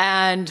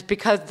 and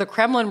because the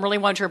Kremlin really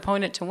wants your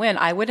opponent to win,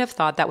 I would have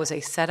thought that was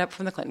a setup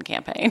from the Clinton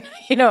campaign.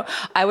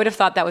 I would have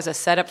thought that was a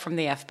setup from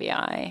the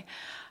FBI.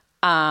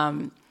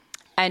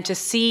 And to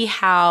see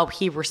how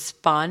he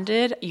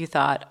responded, you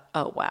thought,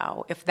 oh,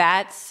 wow, if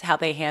that's how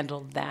they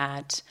handled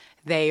that,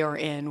 they are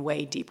in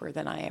way deeper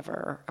than I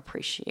ever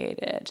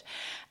appreciated.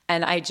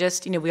 And I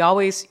just, we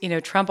always,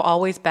 Trump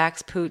always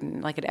backs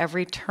Putin, like at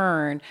every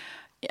turn,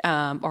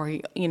 or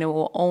he,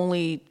 will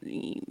only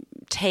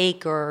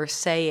take or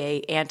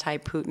say a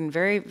anti-Putin.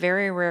 Very,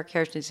 very rare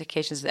occasions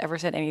has ever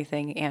said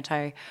anything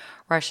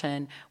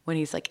anti-Russian when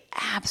he's like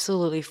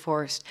absolutely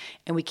forced.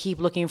 And we keep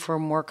looking for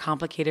more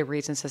complicated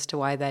reasons as to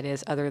why that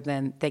is, other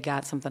than they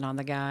got something on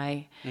the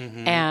guy,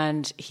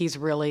 and he's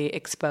really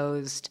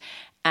exposed.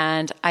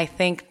 And I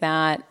think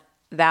that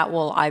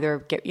will either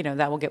get,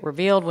 that will get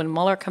revealed when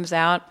Mueller comes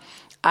out.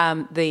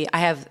 I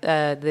have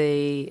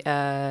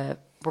the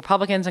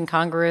Republicans in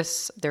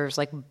Congress.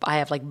 I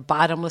have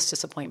bottomless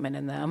disappointment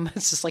in them.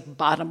 It's just like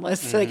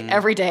bottomless. Like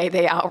every day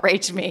they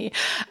outrage me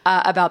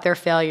about their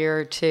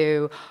failure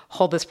to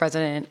hold this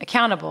president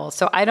accountable.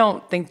 So I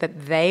don't think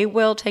that they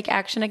will take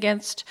action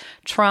against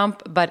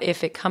Trump. But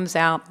if it comes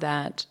out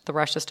that the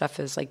Russia stuff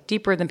is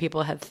deeper than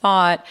people had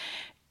thought,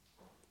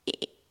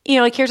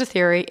 here's a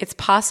theory. It's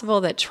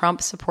possible that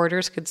Trump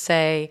supporters could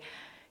say,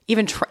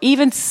 even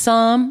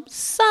some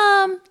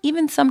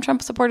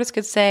Trump supporters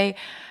could say,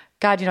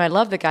 God, I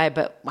love the guy,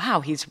 but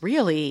wow, he's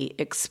really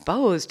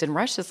exposed, and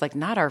Russia's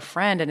not our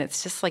friend, and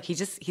it's just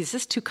he's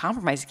just too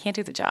compromised. He can't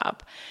do the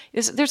job.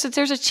 There's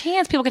a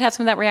chance people could have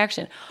some of that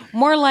reaction.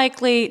 More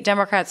likely,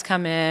 Democrats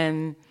come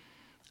in.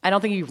 I don't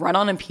think you run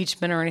on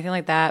impeachment or anything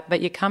like that,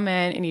 but you come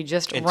in and you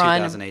just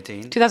run.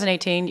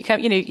 2018. You come,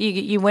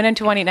 you went in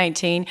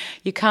 2019.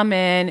 You come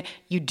in,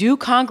 you do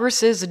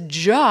Congress's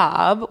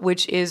job,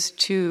 which is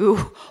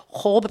to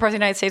hold the President of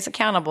the United States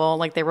accountable.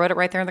 Like they wrote it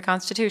right there in the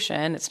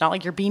Constitution. It's not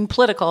like you're being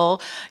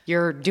political.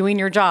 You're doing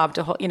your job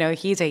to hold,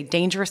 he's a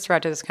dangerous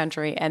threat to this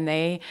country. And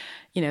they,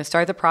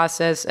 start the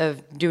process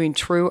of doing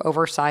true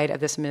oversight of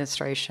this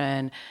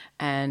administration.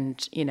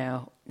 And,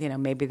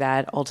 maybe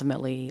that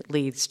ultimately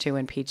leads to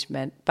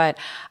impeachment. But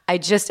I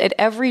just, at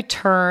every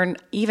turn,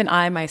 even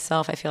I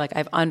myself, I feel like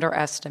I've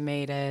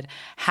underestimated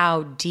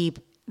how deep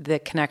the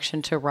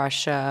connection to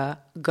Russia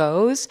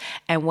goes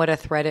and what a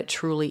threat it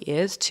truly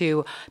is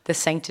to the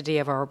sanctity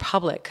of our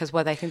republic. Because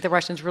what I think the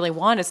Russians really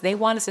want is they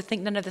want us to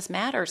think none of this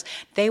matters.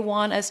 They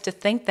want us to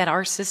think that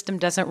our system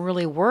doesn't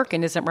really work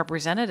and isn't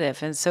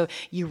representative. And so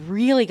you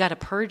really got to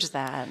purge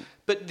that.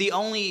 But the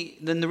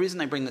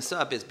reason I bring this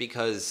up is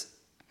because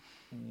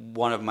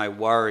one of my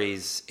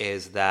worries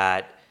is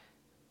that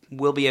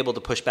we'll be able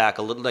to push back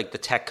a little, like the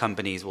tech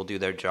companies will do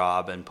their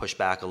job and push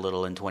back a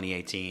little in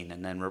 2018,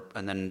 and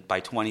then by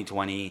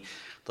 2020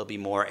 there'll be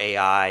more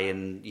AI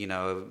and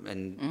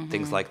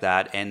things like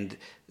that, and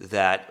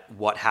that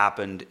what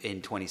happened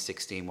in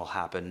 2016 will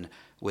happen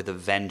with a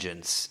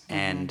vengeance.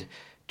 And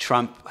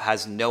Trump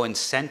has no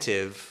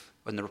incentive,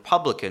 and the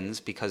Republicans,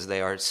 because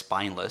they are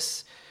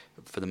spineless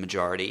for the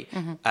majority,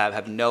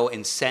 have no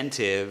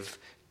incentive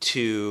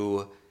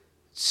to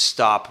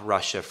stop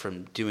Russia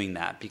from doing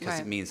that, because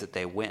it means that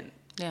they win.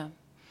 Yeah.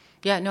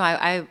 No,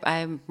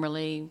 I'm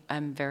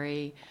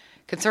very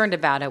concerned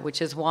about it,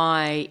 which is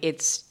why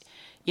it's,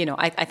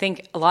 I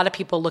think a lot of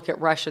people look at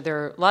Russia.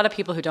 There are a lot of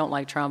people who don't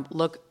like Trump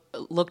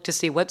look to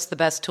see what's the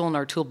best tool in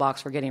our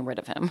toolbox for getting rid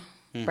of him,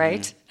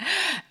 right?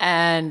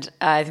 And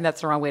I think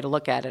that's the wrong way to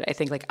look at it. I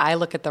think I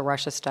look at the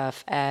Russia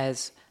stuff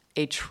as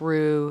a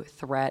true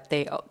threat.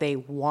 They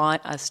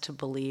want us to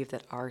believe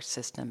that our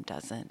system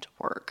doesn't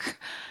work.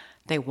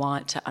 They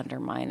want to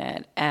undermine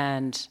it,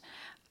 and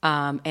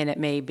it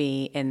may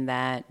be in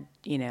that,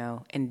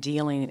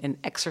 in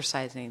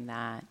exercising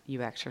that,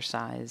 you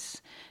exercise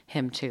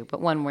him too.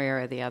 But one way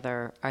or the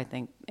other, I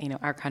think,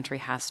 our country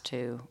has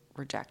to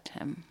reject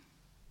him.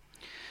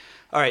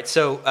 All right,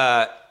 so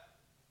I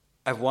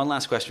have one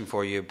last question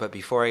for you, but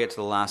before I get to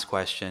the last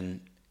question,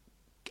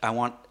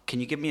 can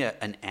you give me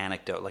an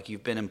anecdote? Like,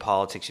 you've been in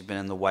politics, you've been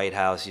in the White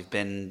House, you've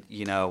been,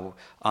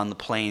 on the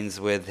planes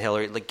with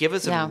Hillary. Like, give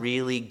us a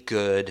really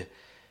good,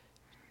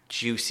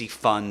 juicy,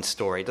 fun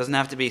story. It doesn't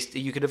have to be,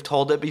 you could have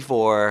told it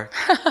before.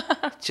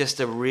 Just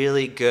a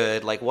really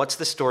good, what's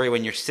the story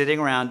when you're sitting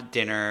around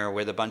dinner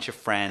with a bunch of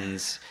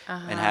friends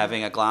and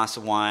having a glass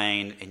of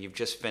wine and you've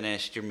just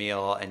finished your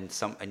meal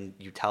and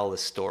you tell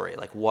this story?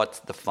 What's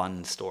the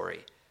fun story?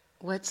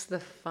 What's the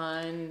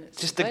fun?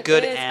 Just a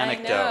good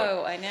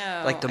anecdote. I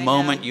know. Like the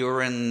moment you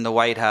were in the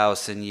White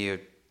House and you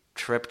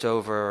tripped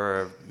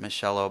over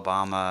Michelle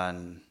Obama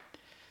and...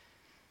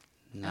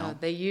 No.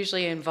 They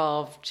usually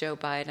involve Joe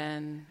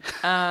Biden.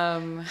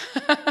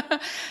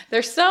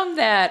 There's some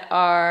that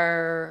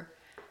are...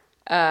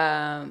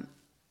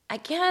 I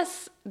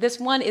guess this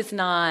one is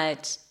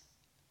not...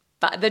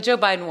 The Joe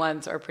Biden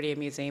ones are pretty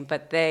amusing,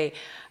 but they...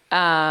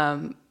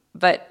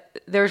 but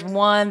there's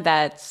one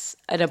that's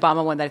an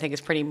Obama one that I think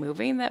is pretty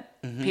moving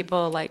that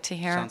people like to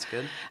hear. Sounds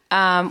good.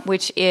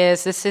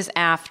 This is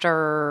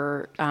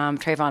after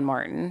Trayvon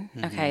Martin.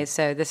 Okay,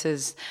 so this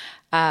is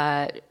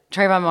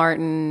Trayvon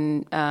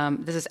Martin.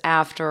 This is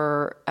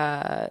after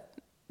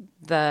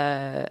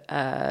the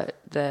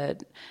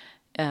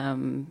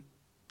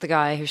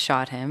guy who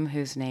shot him,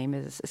 whose name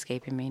is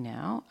escaping me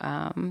now,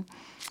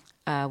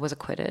 was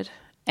acquitted,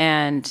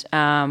 and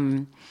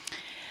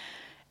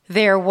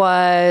there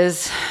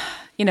was,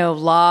 a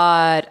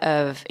lot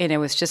of, it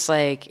was just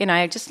like,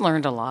 I just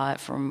learned a lot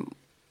from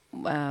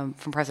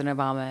President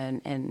Obama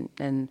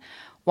and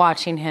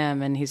watching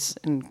him, and he's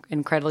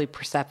incredibly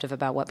perceptive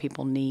about what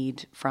people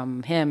need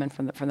from him and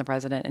from the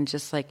president, and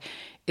just like,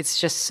 it's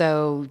just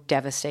so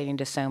devastating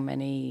to so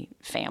many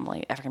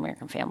African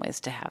American families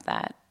to have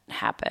that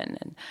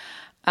happen,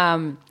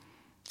 and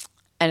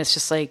it's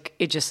just like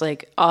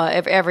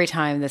every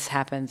time this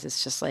happens,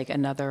 it's just like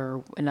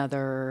another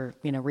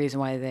reason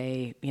why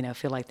they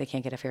feel like they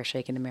can't get a fair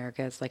shake in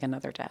America. It's like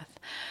another death,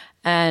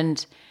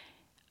 and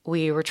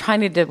we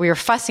were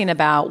fussing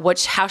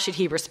about how should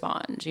he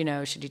respond?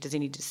 Does he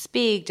need to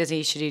speak? Should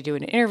he do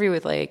an interview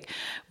with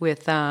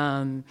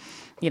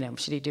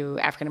should he do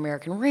African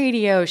American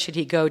radio? Should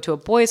he go to a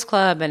boys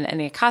club and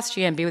accost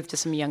you and be with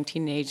just some young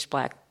teenage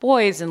black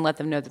boys and let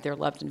them know that they're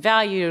loved and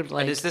valued?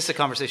 And is this a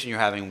conversation you're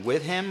having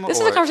with him?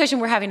 This is a conversation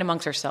we're having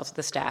amongst ourselves with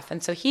the staff.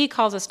 And so he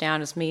calls us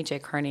down, it's me, Jay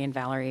Kearney, and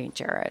Valerie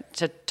Jarrett,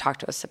 to talk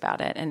to us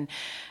about it.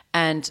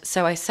 And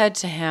so I said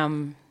to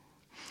him,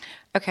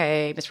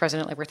 okay, Mr.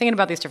 President, we're thinking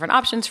about these different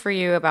options for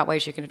you about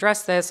ways you can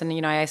address this.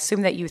 And, I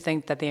assume that you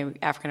think that the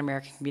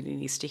African-American community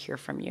needs to hear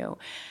from you.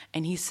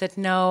 And he said,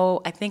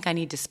 no, I think I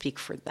need to speak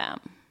for them.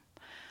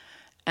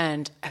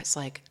 And I was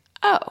like,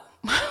 oh,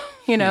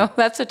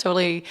 that's a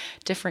totally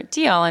different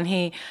deal. And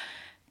he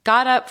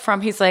got up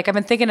he's like, I've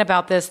been thinking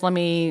about this. Let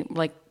me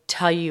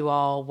tell you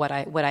all what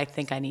I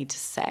think I need to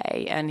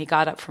say. And he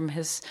got up from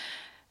his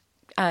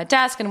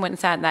desk and went and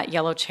sat in that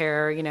yellow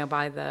chair,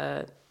 by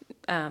the...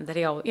 the president of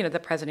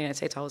the United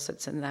States always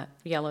sits in that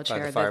yellow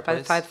chair by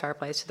the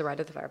fireplace, to the right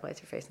of the fireplace,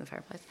 you're facing the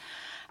fireplace.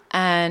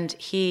 And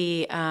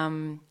he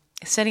is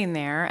sitting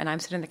there, and I'm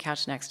sitting on the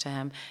couch next to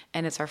him,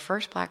 and it's our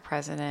first black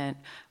president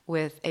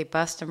with a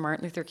bust of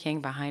Martin Luther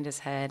King behind his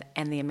head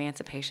and the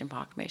Emancipation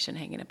Proclamation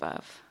hanging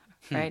above,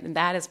 right? And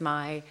that is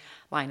my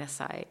line of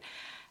sight.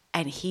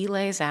 And he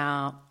lays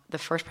out, the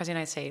first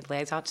president of the United States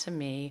lays out to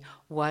me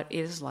what it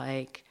is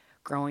like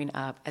growing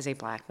up as a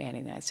black man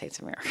in the United States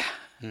of America.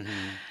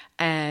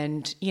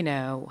 And,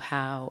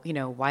 how,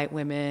 white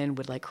women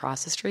would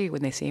cross the street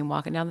when they see him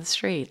walking down the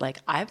street.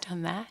 I've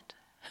done that.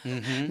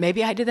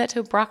 Maybe I did that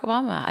to Barack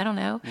Obama. I don't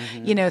know.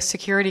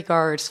 Security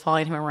guards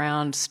following him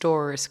around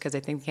stores because they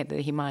think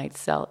that he might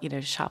sell,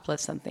 shoplift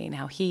something.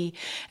 How he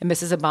and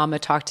Mrs. Obama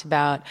talked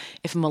about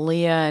if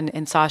Malia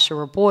and Sasha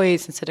were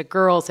boys instead of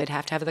girls, they'd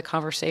have to have the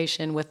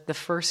conversation with the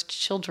first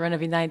children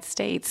of the United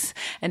States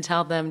and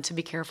tell them to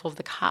be careful of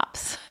the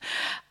cops.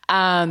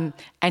 And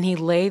he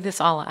laid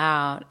this all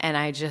out, and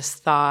I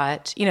just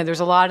thought, there's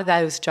a lot of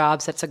those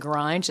jobs that's a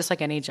grind, just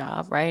like any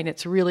job, right? And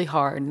it's really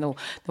hard in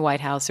the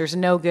White House. There's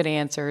no good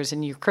answers,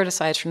 and you're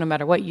criticized for no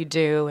matter what you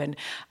do, and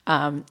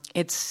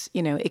it's,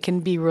 it can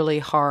be really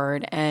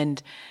hard.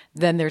 And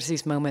then there's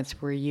these moments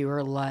where you are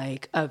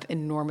of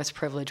enormous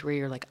privilege, where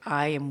you're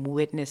I am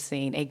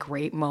witnessing a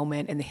great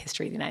moment in the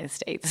history of the United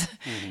States.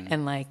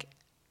 And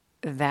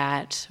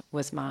that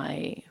was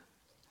my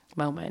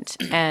moment.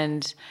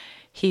 And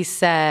he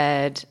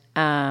said,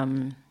 at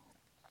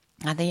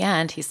the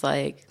end, he's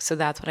like, so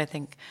that's what I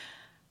think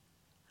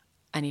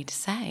I need to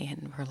say.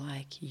 And we're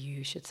like,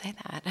 you should say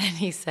that. And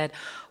he said,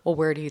 well,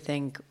 where do you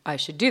think I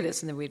should do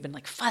this? And then we'd been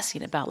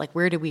fussing about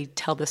where do we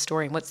tell this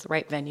story and what's the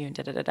right venue and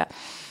da-da-da-da.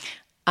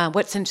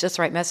 What's just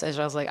the right message?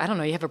 I was like, I don't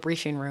know, you have a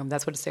briefing room.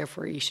 That's what it's there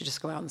for. You should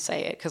just go out and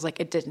say it. Because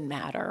it didn't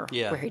matter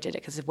where he did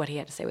it because what he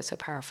had to say was so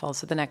powerful.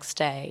 So the next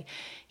day,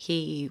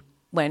 he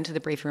went to the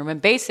briefing room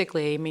and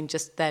basically,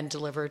 just then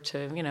delivered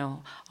to,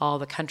 all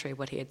the country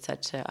what he had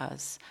said to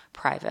us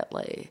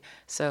privately.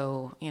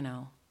 So,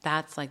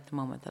 that's the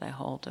moment that I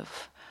hold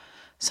of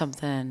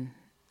something,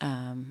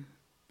 that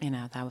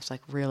was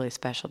really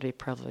special to be a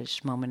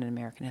privileged moment in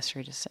American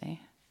history to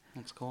see.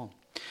 That's cool.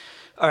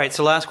 All right,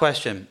 so last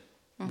question.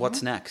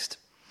 What's next?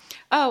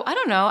 Oh, I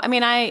don't know.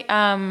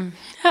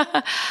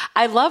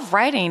 I love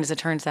writing, as it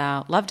turns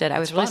out. Loved it. I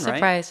was really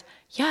surprised.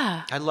 Right?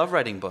 Yeah. I love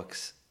writing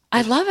books.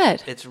 I love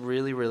it. It's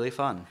really, really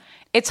fun.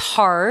 It's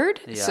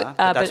hard. Yeah,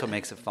 but that's what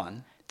makes it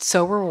fun.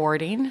 So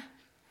rewarding.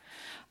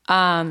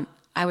 I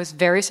was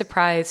very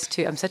surprised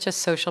I'm such a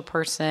social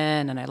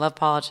person and I love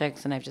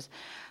politics and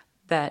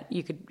that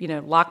you could,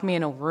 lock me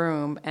in a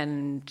room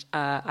and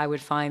I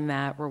would find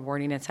that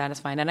rewarding and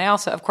satisfying. And I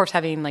also, of course,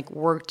 having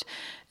worked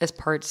as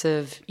parts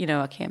of,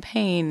 a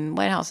campaign,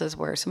 White Houses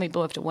where so many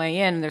people have to weigh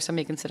in and there's so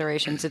many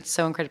considerations, it's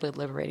so incredibly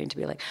liberating to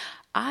be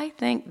I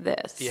think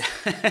this. Yeah.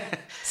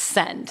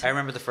 Send. I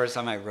remember the first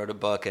time I wrote a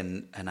book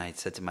and I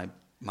said to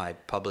my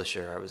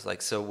publisher, I was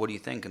like, so what do you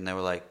think? And they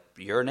were like,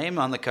 your name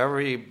on the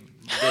cover,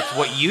 it's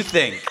what you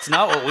think. It's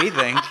not what we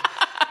think.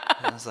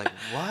 And I was like,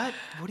 what?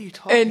 What are you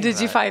talking about? And did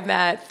you find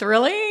that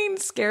thrilling,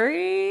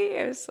 scary?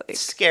 It was like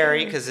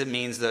scary because it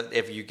means that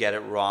if you get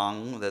it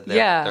wrong, that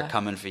they're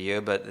coming for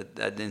you. But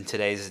in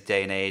today's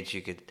day and age,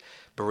 you could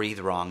breathe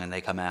wrong and they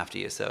come after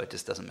you. So it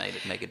just doesn't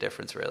make a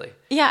difference, really.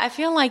 Yeah, I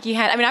feel like you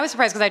had. I mean, I was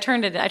surprised because I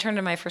turned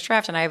in my first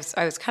draft, and I was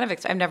kind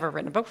of. I've never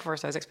written a book before,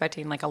 so I was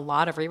expecting like a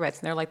lot of rewrites.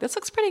 And they're like, "This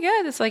looks pretty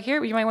good." It's like,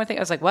 here, you might want to think.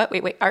 I was like, "What?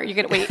 Wait, aren't you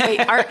gonna wait?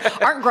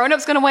 Aren't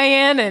grown-ups gonna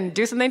weigh in and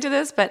do something to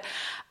this?" But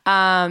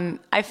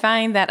I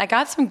find that I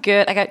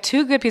got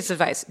two good pieces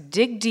of advice: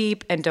 dig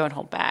deep and don't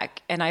hold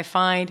back. And I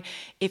find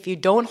if you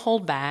don't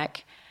hold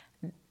back,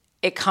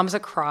 it comes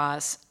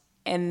across,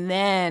 and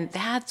then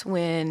that's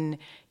when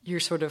you're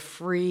sort of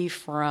free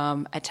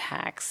from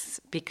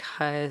attacks.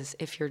 Because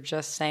if you're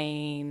just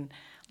saying,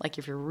 like,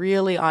 if you're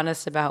really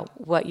honest about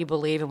what you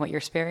believe and what your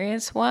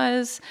experience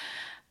was,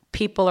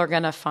 people are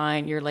going to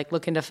find,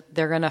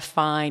 they're going to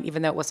find,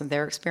 even though it wasn't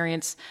their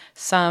experience,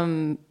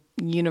 some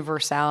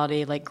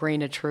universality, like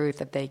grain of truth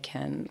that they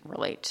can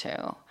relate to.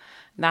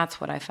 And that's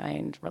what I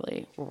find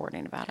really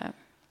rewarding about it.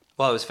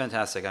 Well, it was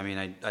fantastic. I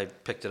mean, I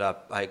picked it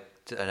up.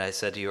 And I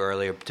said to you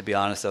earlier, to be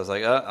honest, I was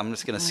like, oh, I'm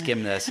just going to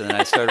skim this. And then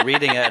I started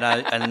reading it,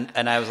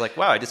 and I was like,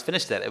 wow, I just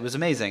finished it. It was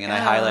amazing. And I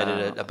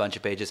highlighted a bunch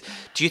of pages.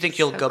 Do you think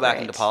you'll go back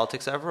into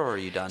politics ever, or are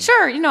you done?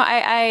 Sure.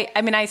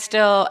 I mean, I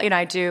still,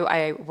 I do.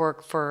 I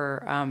work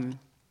for,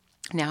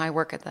 now I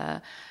work at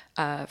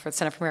for the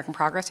Center for American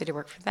Progress. I do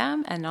work for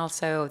them, and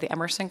also the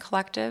Emerson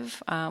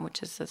Collective,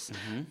 which is this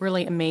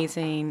really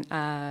amazing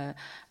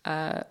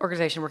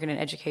organization working in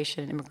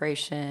education,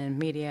 immigration,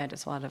 media.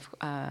 Does a lot of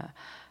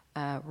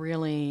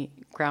really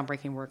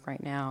groundbreaking work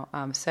right now.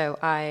 So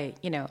I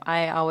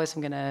always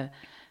am going to,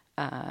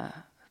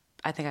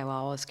 I think I will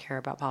always care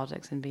about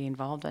politics and be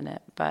involved in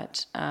it.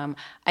 But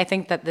I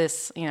think that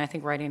I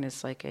think writing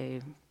is like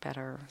a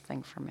better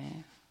thing for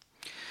me.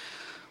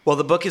 Well,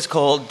 the book is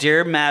called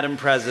Dear Madam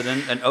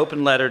President, an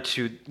open letter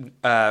to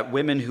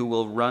women who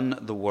will run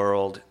the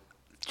world.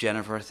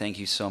 Jennifer, thank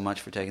you so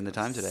much for taking the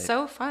time today.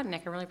 So fun,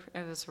 Nick.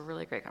 It was a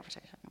really great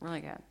conversation.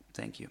 Really good.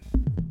 Thank you.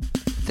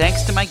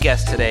 Thanks to my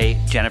guest today,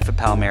 Jennifer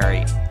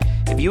Palmieri.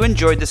 If you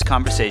enjoyed this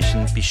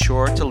conversation, be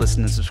sure to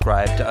listen and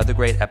subscribe to other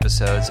great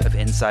episodes of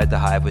Inside the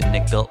Hive with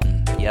Nick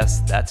Bilton. Yes,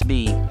 that's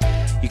me.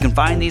 You can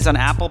find these on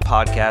Apple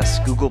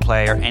Podcasts, Google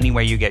Play, or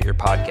anywhere you get your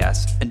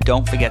podcasts. And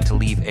don't forget to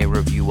leave a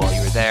review while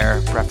you're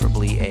there,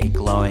 preferably a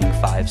glowing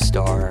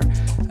 5-star,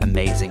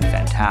 amazing,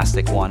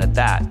 fantastic one at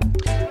that.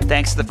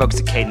 Thanks to the folks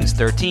at Cadence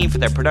 13 for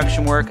their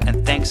production work,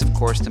 and thanks, of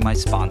course, to my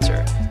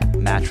sponsor,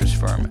 Mattress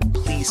Firm.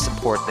 Please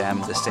support them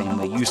the same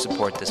way you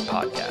support this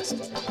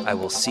podcast. I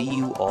will see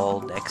you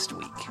all next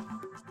week.